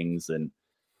rework things, and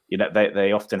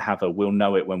they often have a we'll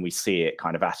know it when we see it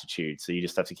kind of attitude. So you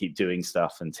just have to keep doing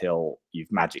stuff until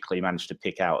you've magically managed to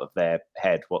pick out of their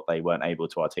head what they weren't able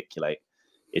to articulate.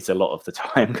 It's a lot of the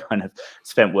time kind of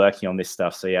spent working on this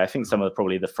stuff. So yeah, I think some of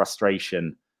probably the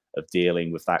frustration of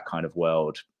dealing with that kind of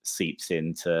world seeps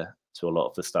into a lot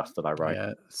of the stuff that I write.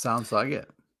 Yeah, sounds like it.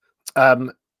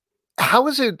 How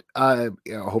is it,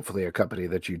 hopefully a company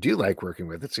that you do like working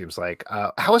with, it seems like,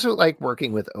 how is it like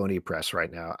working with Oni Press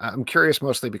right now? I'm curious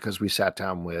mostly because we sat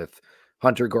down with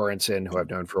Hunter Goranson, who I've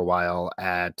known for a while,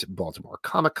 at Baltimore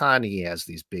Comic-Con. He has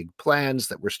these big plans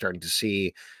that we're starting to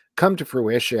see come to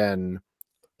fruition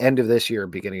end of this year,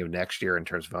 beginning of next year in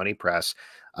terms of Oni Press.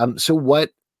 So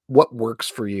what works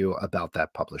for you about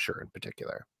that publisher in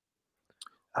particular?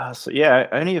 So yeah,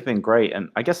 Oni have been great, and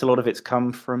I guess a lot of it's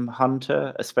come from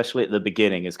Hunter, especially at the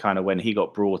beginning, is kind of when he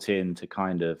got brought in to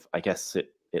kind of, I guess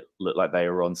it looked like they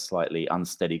were on slightly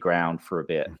unsteady ground for a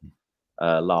bit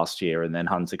last year, and then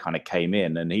Hunter kind of came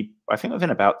in, and I think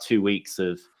within about 2 weeks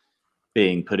of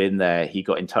being put in there, he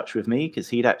got in touch with me because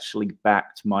he'd actually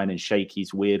backed mine and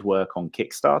Shaky's weird work on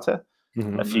Kickstarter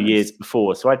a few years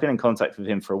before. So I'd been in contact with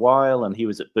him for a while, and he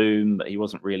was at Boom, but he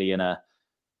wasn't really in a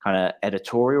kind of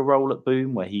editorial role at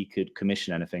Boom where he could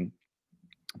commission anything.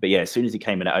 But yeah, as soon as he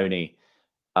came in at Oni,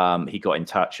 he got in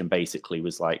touch and basically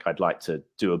was like, I'd like to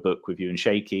do a book with you and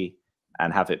Shaky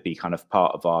and have it be kind of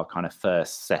part of our kind of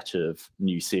first set of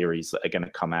new series that are going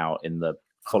to come out in the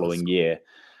following year.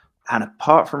 And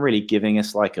apart from really giving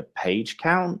us like a page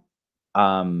count,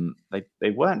 they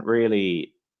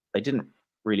didn't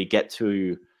really get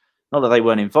to, not that they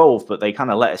weren't involved, but they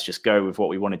kind of let us just go with what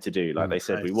we wanted to do. Like they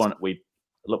said,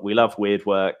 we love weird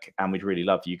work, and we'd really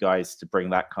love you guys to bring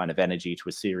that kind of energy to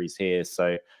a series here.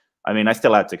 So, I mean, I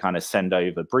still had to kind of send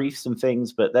over briefs and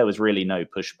things, but there was really no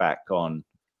pushback on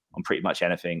pretty much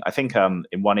anything. I think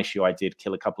in one issue I did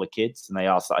kill a couple of kids, and they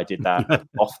asked that I did that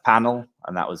off panel,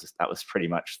 and that was pretty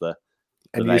much the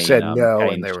and you main, said no,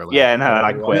 change. And they were like, yeah, no,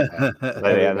 I quit. So,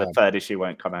 yeah, the third issue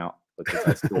won't come out because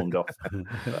I stormed off.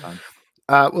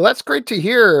 But, well, that's great to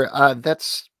hear.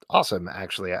 That's awesome,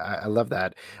 actually. I love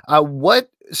that.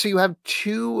 So you have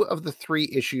 2 of the 3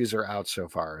 issues are out so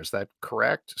far. Is that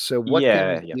correct? So what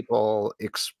can people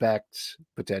expect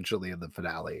potentially in the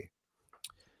finale?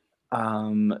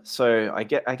 So I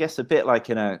guess a bit like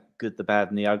in a Good, the Bad,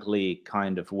 and the Ugly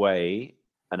kind of way,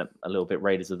 and a little bit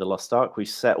Raiders of the Lost Ark, we've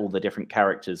set all the different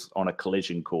characters on a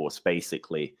collision course,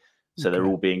 basically. So they're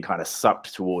all being kind of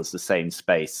sucked towards the same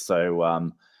space.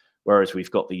 So whereas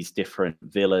we've got these different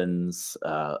villains,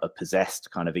 a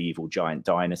possessed kind of evil giant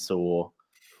dinosaur,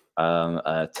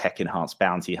 a tech-enhanced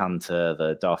bounty hunter,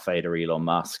 the Darth Vader Elon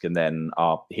Musk, and then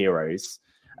our heroes.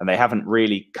 And they haven't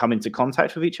really come into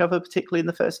contact with each other, particularly in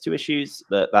the first 2 issues.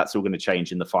 But that's all going to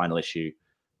change in the final issue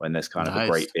when there's kind of a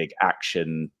great big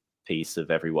action piece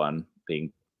of everyone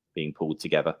being pulled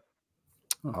together.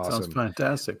 Awesome. Sounds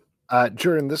fantastic.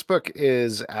 Jordan, this book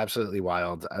is absolutely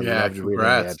wild. I loved reading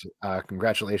it.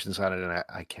 Congratulations on it, and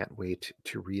I can't wait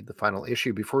to read the final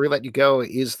issue. Before we let you go,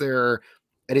 is there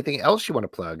anything else you want to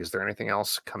plug? Is there anything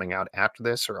else coming out after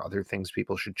this, or other things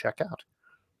people should check out?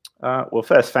 Well,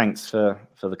 first, thanks for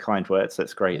the kind words.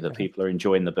 That's great that people are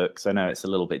enjoying the books. I know it's a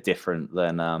little bit different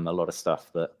than a lot of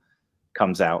stuff that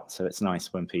comes out, so it's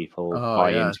nice when people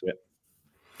buy into it.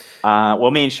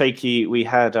 Well, me and Shaky, we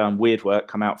had Weird Work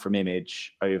come out from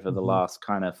Image over the last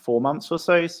kind of 4 months or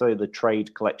so. So the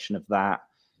trade collection of that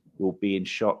will be in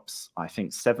shops, I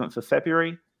think, 7th of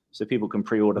February. So people can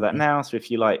pre-order that now. So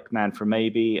if you like Man from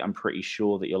Maybe, I'm pretty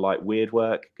sure that you'll like Weird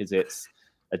Work because it's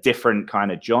a different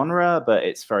kind of genre, but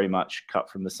it's very much cut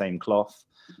from the same cloth.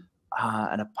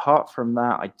 And apart from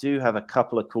that, I do have a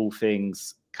couple of cool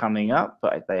things coming up,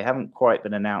 but they haven't quite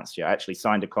been announced yet. I actually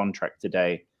signed a contract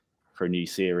today for a new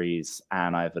series,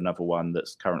 and I have another one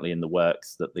that's currently in the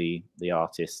works that the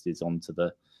artist is on to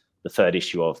the 3rd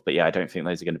issue of. But yeah, I don't think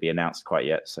those are going to be announced quite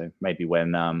yet. So maybe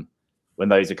when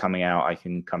those are coming out, I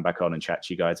can come back on and chat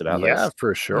to you guys about those. Yeah,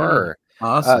 for sure.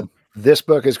 Awesome. This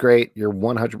book is great. You're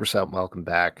 100% welcome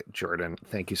back, Jordan.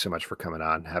 Thank you so much for coming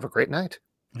on. Have a great night.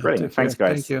 Brilliant. Thanks,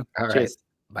 guys. Thank you. All Cheers.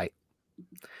 Right. Bye.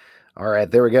 All right,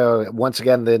 there we go. Once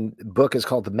again, the book is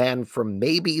called The Man from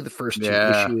Maybe. The first 2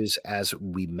 issues, as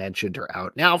we mentioned, are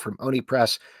out now from Oni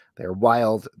Press. They're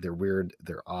wild. They're weird.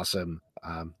 They're awesome.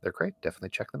 They're great. Definitely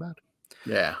check them out.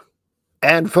 Yeah.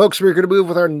 And folks, we're going to move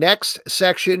with our next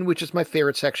section, which is my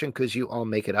favorite section because you all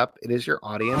make it up. It is your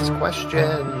audience questions.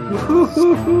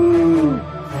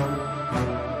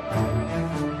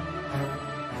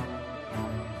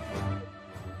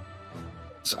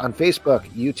 On Facebook,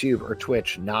 YouTube, or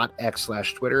Twitch, not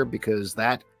X/Twitter, because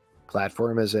that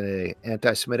platform is an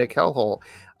anti-Semitic hellhole.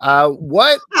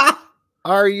 What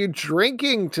are you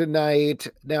drinking tonight?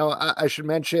 Now, I should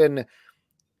mention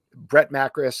Brett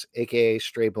Macris, aka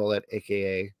Stray Bullet,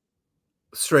 aka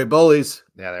Stray Bullies.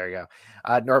 Yeah, there you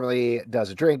go. Normally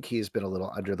does a drink. He's been a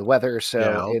little under the weather, so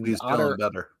I hope he's feeling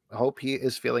better. I hope he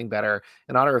is feeling better.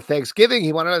 In honor of Thanksgiving,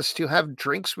 he wanted us to have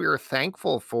drinks we are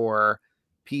thankful for.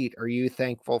 Pete, are you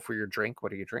thankful for your drink?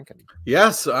 What are you drinking?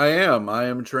 Yes, I am. I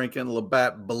am drinking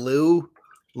Labatt Blue.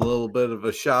 A little bit of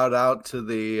a shout out to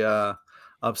the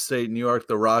upstate New York,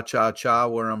 the Ra Cha Cha,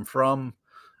 where I'm from.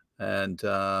 And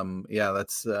yeah,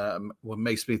 that's what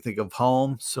makes me think of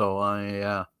home. So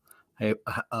I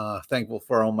thankful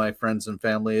for all my friends and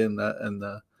family in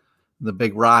the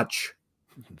big Roch.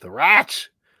 The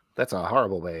Roch. That's a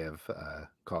horrible way of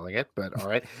calling it, but all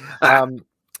right.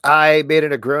 I made a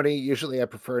Negroni. Usually I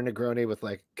prefer Negroni with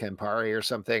like Campari or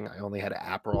something. I only had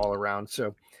Aperol around,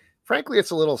 so Frankly,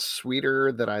 it's a little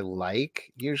sweeter than I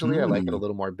like. Usually I like it a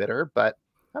little more bitter, but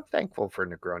I'm thankful for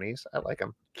Negronis. I like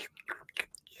them.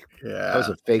 That was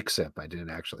Yeah. a fake sip. I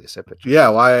didn't actually sip it. Yeah.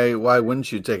 Why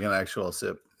wouldn't you take an actual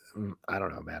sip? I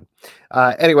don't know, man.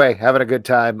 Anyway, having a good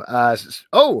time.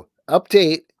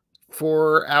 Update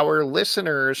for our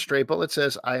listeners. Stray Bullet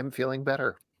says, I am feeling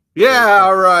better. Yeah.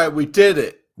 All right. We did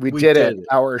it. We did it.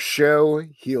 Our show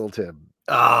healed him.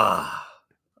 Ah,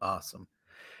 awesome.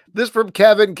 This from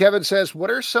Kevin. Kevin says,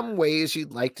 what are some ways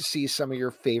you'd like to see some of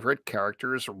your favorite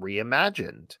characters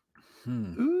reimagined?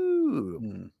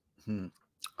 Ooh.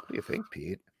 What do you think,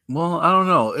 Pete? Well, I don't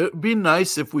know. It'd be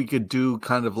nice if we could do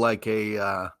kind of like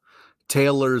a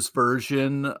Taylor's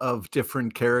version of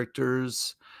different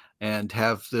characters and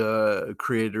have the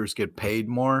creators get paid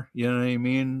more. You know what I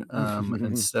mean?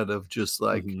 Instead of just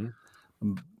like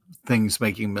things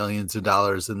making millions of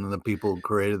dollars and then the people who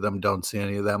created them don't see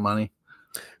any of that money.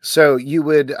 So you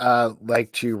would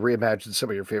like to reimagine some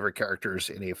of your favorite characters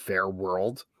in a fair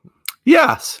world?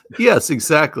 Yes,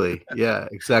 exactly. Yeah,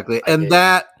 exactly. And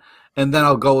then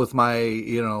I'll go with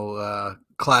my,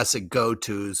 classic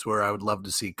go-tos where I would love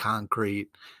to see Concrete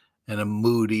in a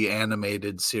moody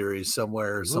animated series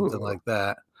somewhere or something like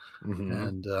that.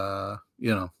 And,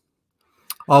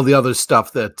 all the other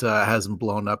stuff that hasn't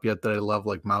blown up yet that I love,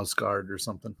 like Mouse Guard or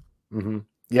something.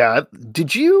 Yeah.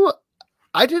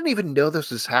 I didn't even know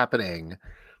this was happening,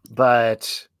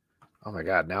 but oh my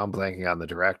God, now I'm blanking on the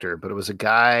director, but it was a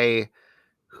guy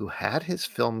who had his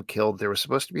film killed. There was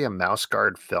supposed to be a Mouse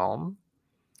Guard film.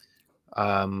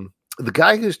 The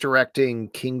guy who's directing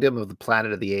Kingdom of the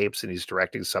Planet of the Apes, and he's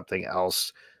directing something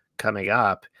else coming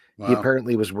up. Wow. He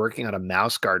apparently was working on a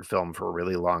Mouse Guard film for a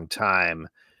really long time.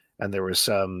 And there were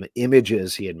some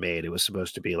images he had made. It was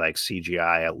supposed to be like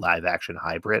CGI, a live action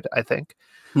hybrid, I think.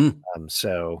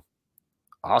 So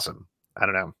awesome. I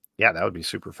don't know. Yeah, that would be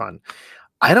super fun.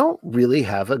 I don't really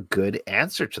have a good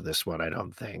answer to this one, I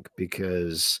don't think,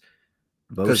 because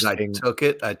I took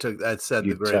it. I said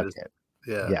the greatest.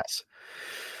 Yeah. Yes.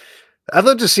 I'd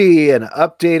love to see an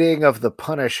updating of the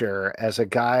Punisher as a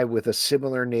guy with a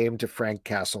similar name to Frank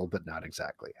Castle, but not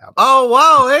exactly. Oh,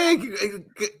 wow. Hey,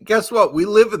 guess what? We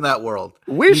live in that world.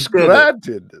 Wish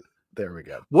granted. There we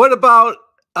go. What about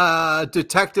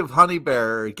Detective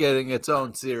Honeybear getting its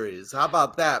own series? How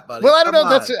about that, buddy? Well, I don't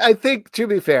know. I think, to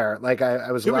be fair, like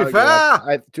I was to be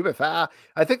fair,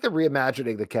 I think the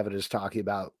reimagining that Kevin is talking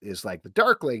about is like the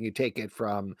Darkling. You take it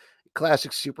from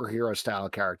classic superhero style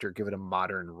character, give it a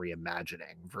modern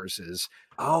reimagining versus.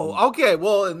 Oh, okay.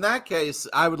 Well, in that case,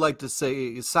 I would like to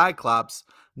say Cyclops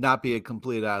not be a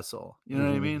complete asshole. You know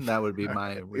what I mean? That would be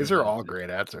my. These are all great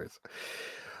answers.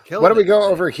 Why don't we go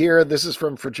over here? This is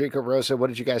from Federico Rosa. What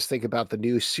did you guys think about the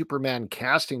new Superman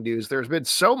casting news? There's been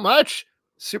so much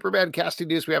Superman casting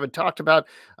news we haven't talked about.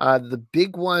 The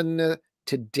big one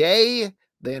today,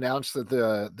 they announced that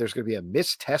there's going to be a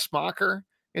Miss Tessmacher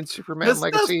in Superman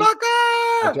Legacy.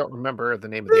 I don't remember the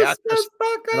name of the actress.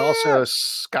 And also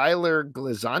Skylar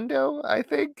Glizando, I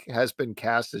think, has been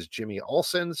cast as Jimmy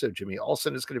Olsen. So Jimmy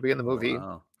Olsen is going to be in the movie.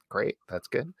 Wow. Great. That's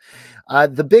good.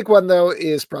 The big one, though,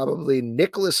 is probably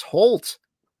Nicholas Hoult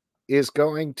is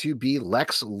going to be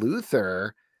Lex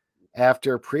Luthor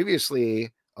after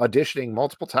previously auditioning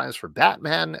multiple times for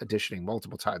Batman, auditioning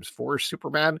multiple times for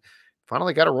Superman.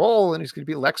 Finally got a role, and he's going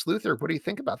to be Lex Luthor. What do you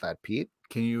think about that, Pete?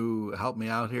 Can you help me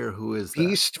out here? Who is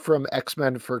Beast from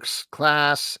X-Men First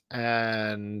Class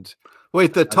and...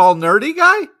 Wait, the tall, nerdy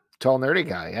guy? Tall, nerdy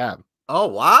guy, yeah. Oh,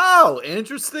 wow.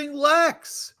 Interesting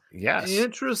Lex. Yes.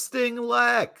 Interesting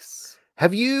Lex.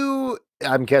 Have you...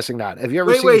 I'm guessing not. Have you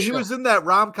ever seen... Wait, he was in that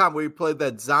rom-com where he played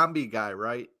that zombie guy,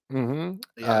 right? Mm-hmm.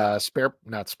 Yeah.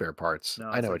 Not Spare Parts. No,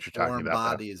 I know what you're talking about.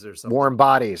 Warm Bodies or something. Warm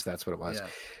Bodies. That's what it was. Yeah.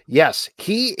 Yes,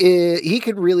 he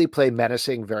could really play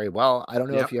menacing very well. I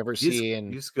don't know if you ever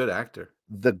seen. He's a good actor.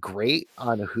 The Great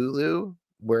on Hulu,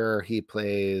 where he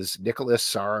plays Nicholas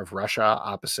Tsar of Russia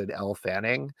opposite Elle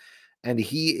Fanning, and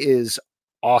he is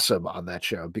awesome on that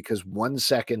show because 1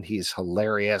 second he's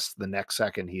hilarious, the next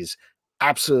second he's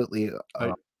absolutely.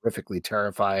 Horrifically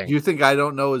terrifying. You think I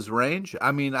don't know his range?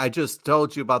 I mean, I just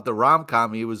told you about the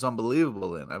rom-com he was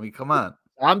unbelievable in. I mean, come on.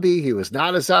 Zombie, he was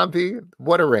not a zombie.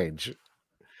 What a range.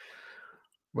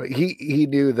 But he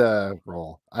knew the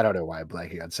role. I don't know why I'm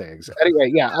blanking on saying so.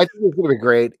 Anyway, yeah, I think he's going to be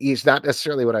great. He's not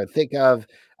necessarily what I think of.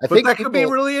 I think that could be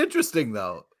really interesting,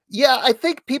 though. Yeah, I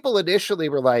think people initially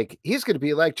were like, he's going to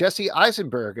be like Jesse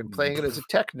Eisenberg and playing it as a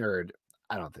tech nerd.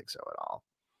 I don't think so at all.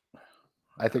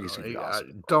 I think he's going to be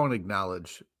awesome. Don't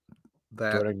acknowledge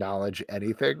that. Don't acknowledge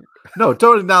anything. No,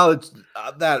 don't acknowledge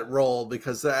that role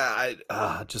because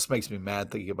it just makes me mad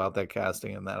thinking about that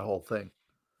casting and that whole thing.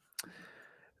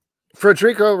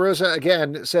 Frederico Rosa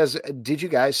again says, did you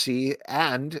guys see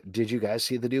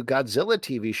the new Godzilla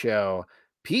TV show?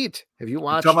 Pete, have you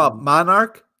watched talking about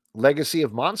Monarch? Legacy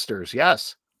of Monsters?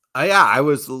 Yes. Yeah, I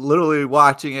was literally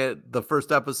watching it, the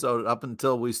first episode, up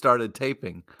until we started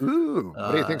taping. Ooh,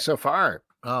 what do you think so far?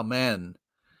 Oh man,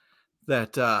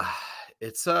 that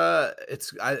it's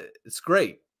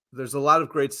great. There's a lot of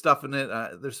great stuff in it.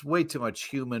 There's way too much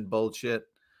human bullshit,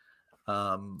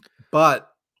 but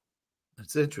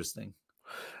it's interesting.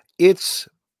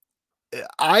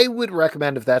 I would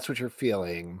recommend, if that's what you're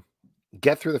feeling,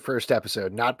 get through the first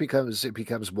episode, not because it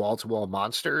becomes wall-to-wall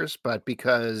monsters, but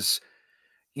because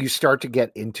you start to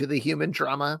get into the human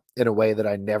drama in a way that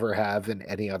I never have in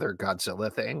any other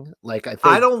Godzilla thing. Like,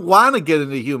 I don't want to get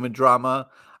into human drama.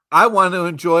 I want to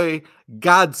enjoy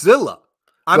Godzilla.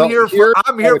 I'm here for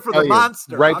the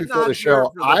monster. Right before the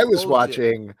show, I was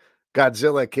watching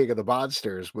Godzilla King of the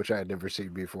Monsters, which I had never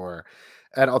seen before.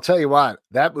 And I'll tell you what,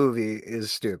 that movie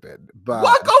is stupid. But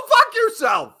what? Go fuck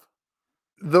yourself.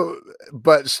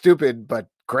 But stupid, but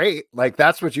great. Like,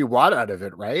 that's what you want out of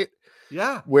it, right?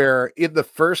 Yeah. Where in the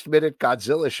first minute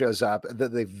Godzilla shows up, and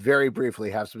then they very briefly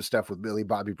have some stuff with Millie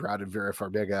Bobby Brown and Vera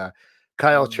Farmiga.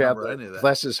 Kyle Chandler,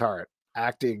 bless his heart,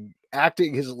 acting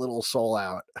his little soul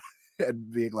out and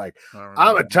being like,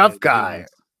 I'm a tough guy.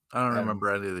 I don't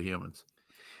remember any of the humans.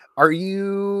 Are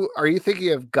you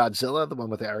thinking of Godzilla, the one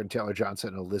with Aaron Taylor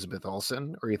Johnson and Elizabeth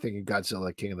Olsen? Or are you thinking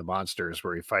Godzilla King of the Monsters,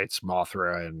 where he fights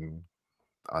Mothra and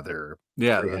other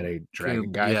three-headed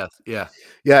dragon guy? Yeah.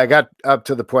 I got up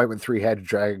to the point when three-headed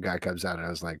dragon guy comes out, and I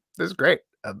was like, this is great.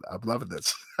 I'm loving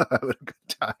this. I'm having a good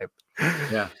time.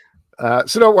 Yeah.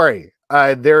 So don't worry.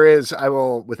 I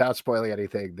will, without spoiling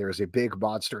anything, there is a big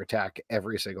monster attack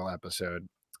every single episode.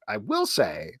 I will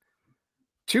say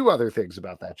two other things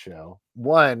about that show.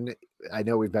 One, I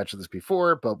know we've mentioned this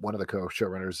before, but one of the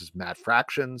co-showrunners is Matt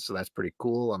Fraction, so that's pretty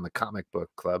cool on the comic book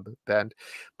club bend.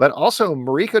 But also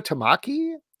Mariko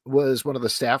Tamaki was one of the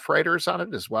staff writers on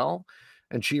it as well.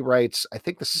 And she writes, I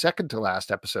think, the second to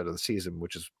last episode of the season,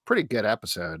 which is a pretty good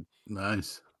episode.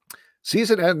 Nice.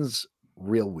 Season ends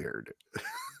real weird.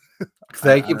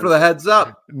 Thank you for the heads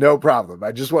up. No problem.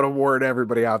 I just want to warn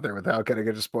everybody out there without getting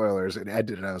into spoilers. It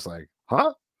ended, and I was like,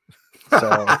 huh?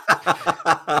 So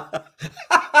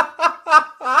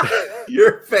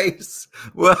your face.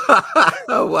 Wow,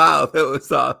 that was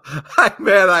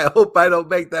man, I hope I don't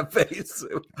make that face.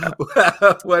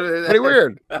 Pretty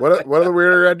weird. One of the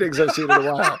weirder endings I've seen in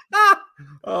a while.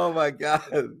 Oh my god.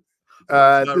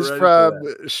 This is from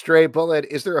Stray Bullet.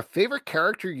 Is there a favorite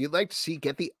character you'd like to see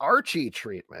get the Archie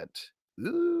treatment?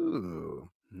 Ooh.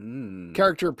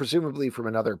 Character presumably from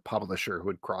another publisher who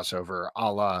would cross over,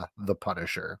 a la The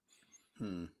Punisher.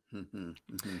 I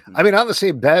mean, on the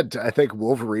same bed, I think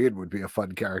Wolverine would be a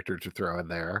fun character to throw in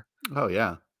there. Oh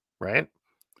yeah, right.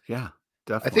 Yeah,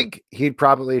 definitely. I think he'd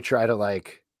probably try to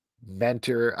like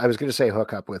mentor. I was going to say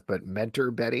hook up with, but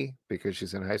mentor Betty because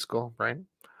she's in high school, right?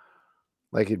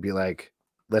 Like he'd be like,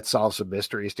 let's solve some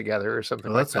mysteries together or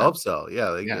something. Let's hope so.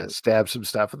 Yeah, stab some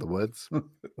stuff in the woods.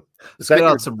 Let's get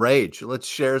out some rage. Let's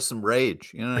share some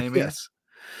rage. You know what I mean? Yes.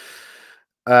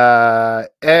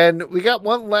 And we got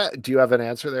one last. Do you have an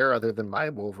answer there other than my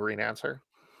Wolverine answer?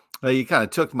 You kind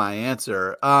of took my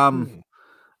answer. I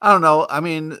don't know. I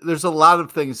mean, there's a lot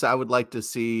of things I would like to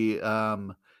see.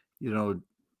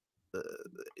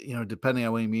 Depending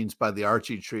on what he means by the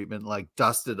Archie treatment, like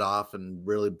dusted off and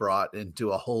really brought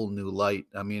into a whole new light.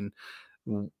 I mean,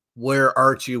 where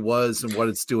Archie was and what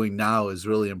it's doing now is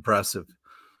really impressive.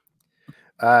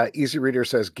 Easy Reader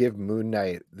says, give Moon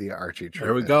Knight the Archie treatment.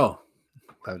 There we go.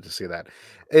 Love to see that.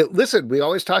 Listen, we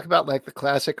always talk about like the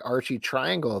classic Archie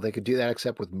triangle. They could do that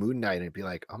except with Moon Knight. And it'd be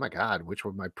like, oh my God, which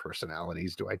one of my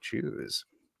personalities do I choose?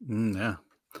 Yeah.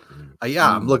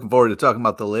 I'm looking forward to talking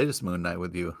about the latest Moon Knight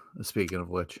with you. Speaking of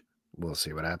which, we'll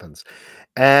see what happens.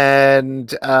 And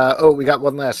we got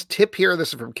one last tip here.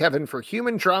 This is from Kevin. For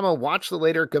human drama, watch the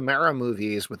later Gamera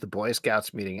movies with the Boy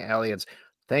Scouts meeting aliens.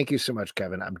 Thank you so much,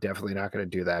 Kevin. I'm definitely not going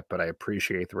to do that, but I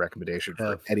appreciate the recommendation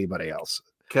for anybody else.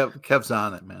 Kev's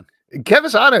on it, man. Kev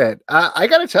is on it. I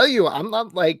got to tell you, I'm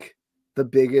not like the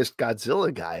biggest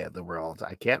Godzilla guy in the world.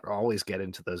 I can't always get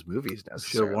into those movies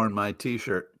necessarily. Should have worn my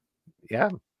t-shirt. Yeah.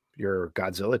 Your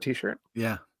Godzilla t-shirt?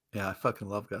 Yeah. I fucking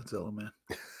love Godzilla, man.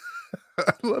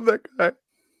 I love that guy.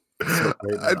 So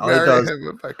great, I'd marry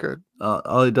him if I could.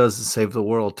 All he does is save the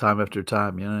world time after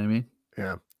time. You know what I mean?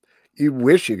 Yeah. You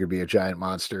wish you could be a giant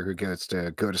monster who gets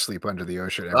to go to sleep under the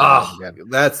ocean every now and again.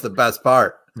 That's the best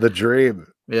part. The dream.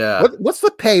 Yeah. What's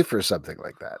the pay for something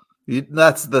like that? He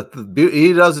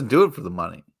doesn't do it for the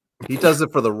money. He does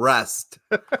it for the rest.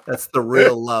 That's the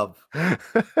real love.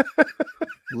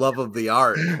 Love of the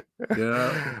art. You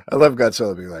know? I love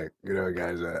Godzilla being like,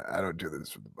 guys, I don't do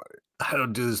this for the money. I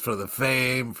don't do this for the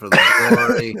fame, for the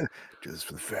glory. I do this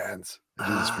for the fans. I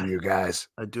do this for you guys.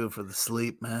 I do it for the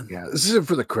sleep, man. Yeah, this isn't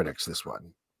for the critics, this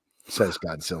one, says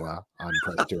Godzilla on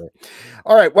Press Tour.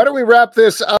 All right, why don't we wrap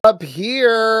this up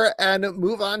here and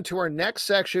move on to our next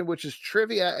section, which is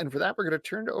trivia. And for that, we're going to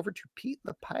turn it over to Pete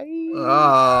the Pipe.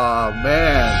 Oh,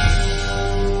 man.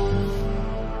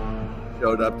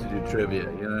 Showed up to do trivia.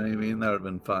 You know what I mean? That would have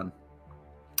been fun.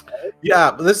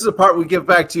 Yeah, but this is the part we give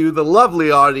back to you, the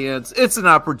lovely audience. It's an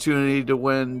opportunity to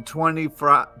win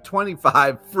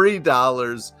 25 free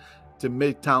dollars to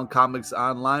Midtown Comics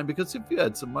online, because if you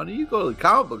had some money, you go to the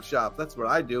comic book shop. That's what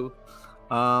I do.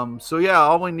 So yeah,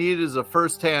 all we need is a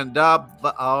first hand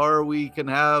up, or we can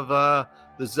have the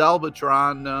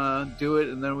Zelbatron do it,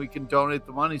 and then we can donate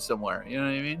the money somewhere. You know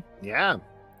what I mean? Yeah.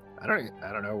 I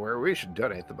don't know where we should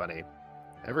donate the money.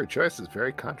 Every choice is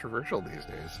very controversial these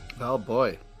days. Oh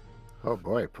boy. Oh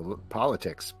boy,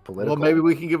 politics, political. Well, maybe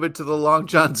we can give it to the Long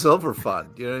John Silver Fund.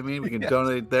 You know what I mean? We can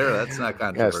donate there. That's not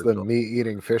controversial. Yes, the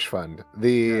meat-eating fish fund.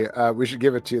 We should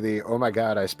give it to the, oh my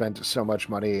God, I spent so much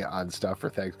money on stuff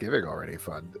for Thanksgiving already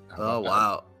fund. Oh,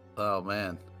 wow. Oh,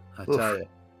 man. I tell you.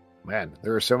 Man,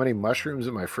 there are so many mushrooms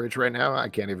in my fridge right now, I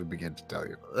can't even begin to tell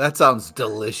you. That sounds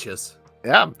delicious.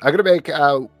 Yeah, I'm gonna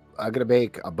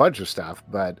make a bunch of stuff,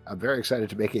 but I'm very excited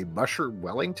to make a mushroom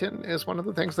Wellington is one of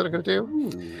the things that I'm gonna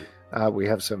do. We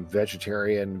have some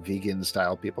vegetarian, vegan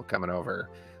style people coming over.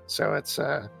 So it's,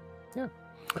 yeah.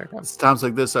 It's times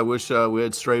like this, I wish we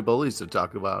had Stray Bullies to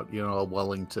talk about, a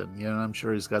Wellington. I'm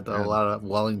sure he's got a lot of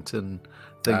Wellington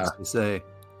things to say.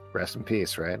 Rest in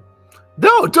peace, right?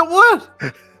 No, don't what?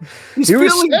 He's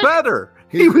feeling better.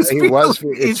 He's feeling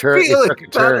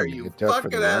better, you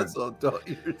fucking asshole.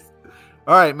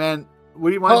 All right, man. What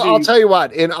do you want to do? I'll tell you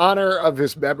what. In honor of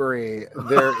his memory,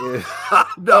 there is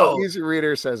no. Easy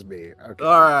Reader says me. Okay.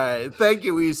 All right. Thank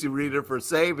you, Easy Reader, for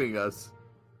saving us.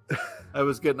 I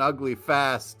was getting ugly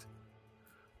fast.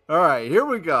 All right, here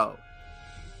we go.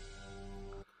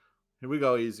 Here we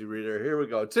go, Easy Reader. Here we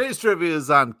go. Today's trivia is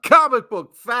on comic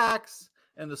book facts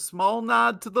and a small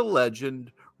nod to the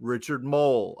legend Richard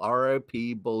Mole,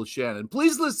 R.I.P. Bull Shannon.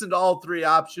 Please listen to all three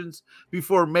options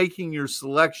before making your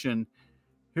selection.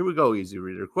 Here we go, Easy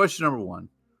Reader. Question number 1.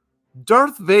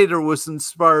 Darth Vader was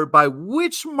inspired by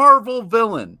which Marvel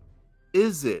villain?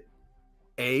 Is it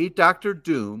A, Dr.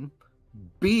 Doom,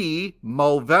 B,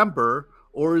 Movember,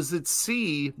 or is it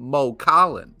C, Mo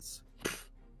Collins?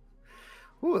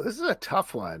 Ooh, this is a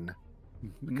tough one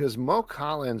because Mo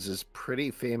Collins is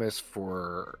pretty famous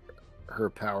for her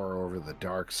power over the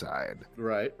dark side.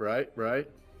 Right.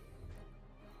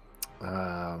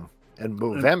 And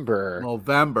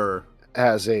Movember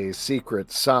has a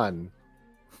secret son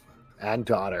and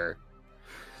daughter.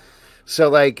 So,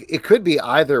 like, it could be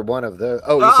either one of those.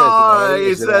 Oh,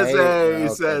 he says A. He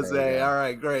says A. All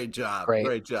right, great job.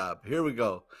 Great job. Here we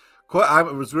go. I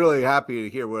was really happy to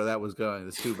hear where that was going.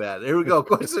 It's too bad. Here we go.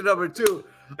 Question number 2.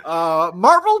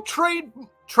 Marvel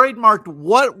trademarked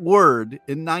what word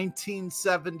in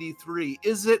 1973?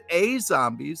 Is it A,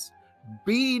 zombies,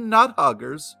 B, nut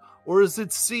huggers, or is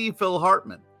it C, Phil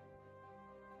Hartman?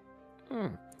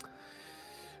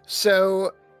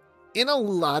 So, in a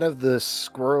lot of the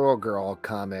Squirrel Girl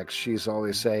comics, she's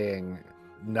always saying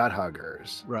nut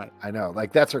huggers. Right. I know.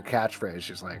 Like, that's her catchphrase.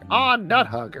 She's like, nut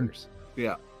huggers.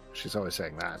 Yeah. She's always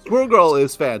saying that. Squirrel Girl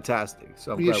is fantastic.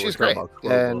 So she's great.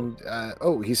 And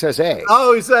he says A.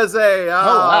 Oh, he says A.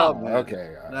 Oh, wow.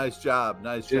 Okay. Nice job.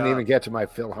 Didn't even get to my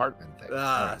Phil Hartman thing.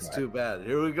 It's too bad.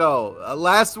 Here we go.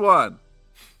 Last one.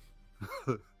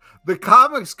 The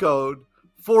Comics Code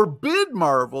forbid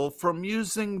Marvel from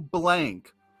using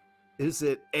blank. Is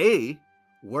it A,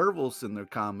 werewolves in their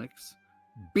comics,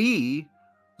 B,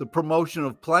 the promotion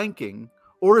of planking,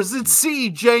 or is it C,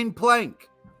 Jane Plank?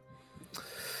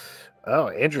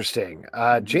 Oh, interesting.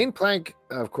 Jane Plank,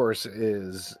 of course,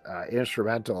 is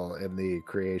instrumental in the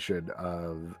creation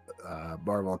of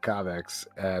Marvel Comics,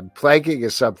 and planking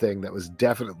is something that was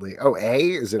definitely. Oh,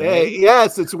 A? Is it A?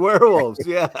 Yes, it's werewolves.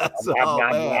 Yes.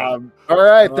 All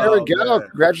right, there we go. Man.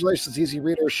 Congratulations, Easy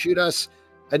Reader. Shoot us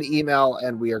an email,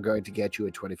 and we are going to get you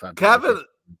a $25.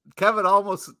 Kevin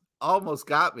almost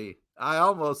got me. I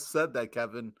almost said that,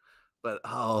 Kevin, but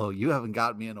you haven't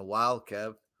got me in a while,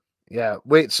 Kev. Yeah.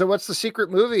 Wait, so what's the secret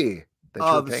movie that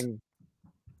you're paying?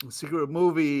 The secret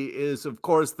movie is, of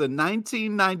course, the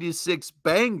 1996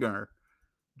 banger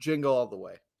Jingle All the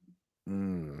Way.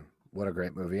 What a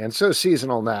great movie. And so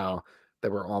seasonal now that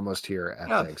we're almost here at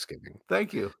Thanksgiving.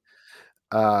 Thank you.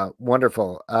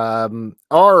 Wonderful.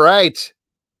 All right.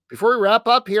 Before we wrap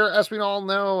up here, as we all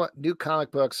know, new comic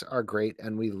books are great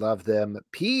and we love them.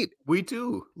 Pete, we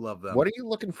do love them. What are you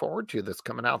looking forward to that's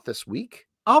coming out this week?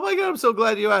 Oh my God, I'm so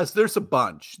glad you asked. There's a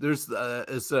bunch.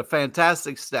 It's a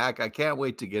fantastic stack. I can't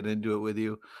wait to get into it with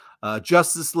you.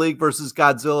 Justice League versus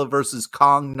Godzilla versus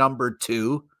Kong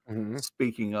 #2. Mm-hmm.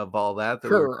 Speaking of all that,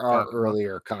 for our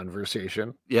earlier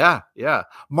conversation. Yeah.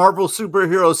 Marvel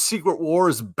Superhero Secret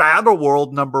Wars Battle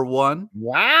World #1.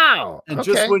 Wow. And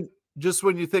just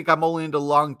when you think I'm only into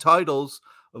long titles,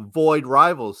 Void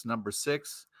Rivals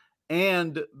 #6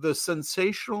 and the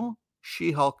sensational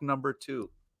She-Hulk #2.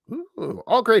 Ooh,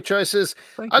 all great choices.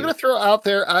 I'm going to throw out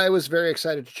there, I was very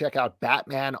excited to check out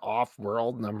Batman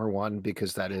Off-World #1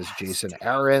 because that is Jason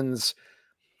Aaron's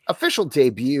official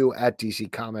debut at DC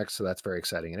Comics, so that's very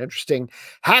exciting and interesting.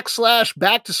 Hack Slash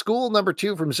Back to School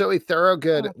 #2 from Zoe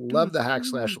Thorogood. Love the Hack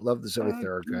Slash, love the Zoe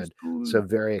Thorogood. So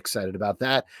very excited about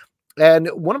that. And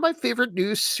one of my favorite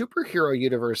new superhero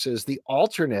universes, The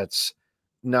Alternates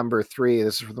 #3.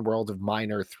 This is from the world of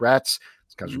Minor Threats.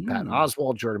 This comes from Patton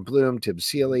Oswalt, Jordan Bloom, Tim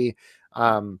Seeley.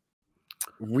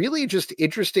 Really just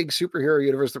interesting superhero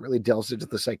universe that really delves into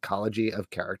the psychology of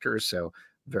characters. So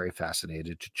very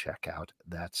fascinated to check out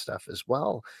that stuff as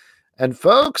well. And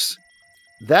folks,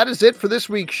 that is it for this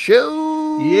week's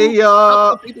show.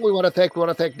 Yeah. People we want to thank. We want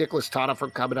to thank Nicholas Tana for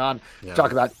coming on to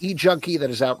talk about eJUNKY that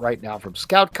is out right now from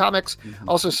Scout Comics.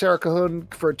 Also Sarah Kuhn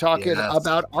for talking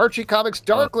about Archie Comics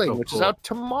Darkling, which is out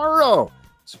tomorrow.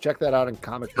 So check that out in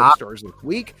comic book stores this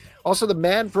week. Also the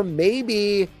man from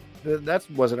Maybe, that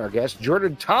wasn't our guest.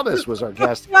 Jordan Thomas was our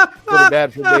guest for the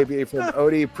man from Maybe from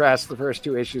Odie Press. The first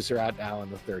 2 issues are out now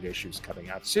and the third issue is coming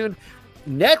out soon.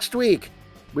 Next week,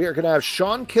 we are going to have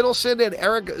Sean Kittleson and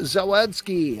Eric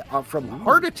Zawadzki from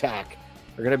Heart Attack.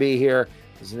 They're going to be here.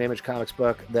 This is an Image Comics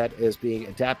book that is being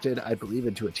adapted, I believe,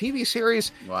 into a TV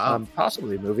series. Wow.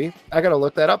 Possibly a movie. I got to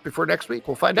look that up before next week.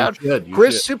 We'll find out.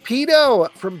 Chris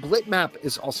Supino from Blitmap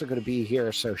is also going to be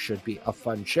here, so should be a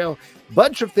fun show.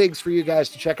 Bunch of things for you guys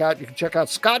to check out. You can check out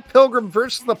Scott Pilgrim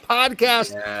versus the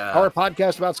podcast, our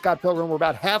podcast about Scott Pilgrim. We're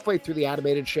about halfway through the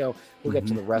animated show. We'll get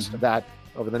to the rest of that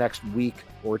over the next week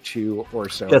or 2 or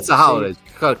so. That's the holidays.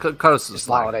 Cut us the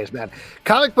slack. Holidays, man.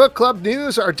 Comic Book Club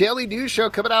News, our daily news show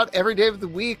coming out every day of the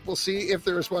week. We'll see if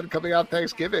there's one coming out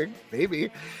Thanksgiving. Maybe.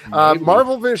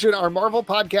 Marvel Vision, our Marvel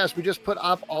podcast. We just put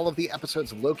up all of the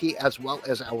episodes of Loki as well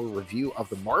as our review of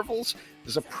the Marvels.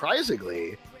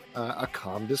 Surprisingly, a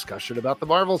calm discussion about the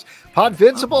Marvels.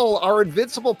 Podvincible, our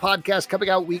Invincible podcast coming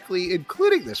out weekly,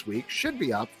 including this week. Should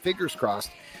be up, fingers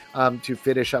crossed. To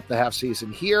finish up the half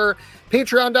season here.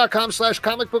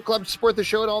 Patreon.com/Comic Book Club to support the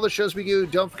show and all the shows we do.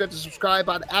 Don't forget to subscribe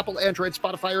on Apple, Android,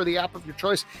 Spotify, or the app of your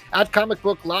choice. At Comic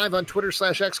Book Live on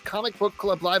Twitter/X, Comic Book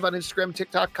Club Live on Instagram,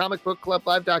 TikTok,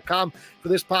 comicbookclublive.com for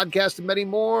this podcast and many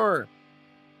more.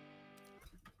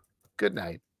 Good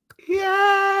night.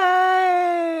 Yeah.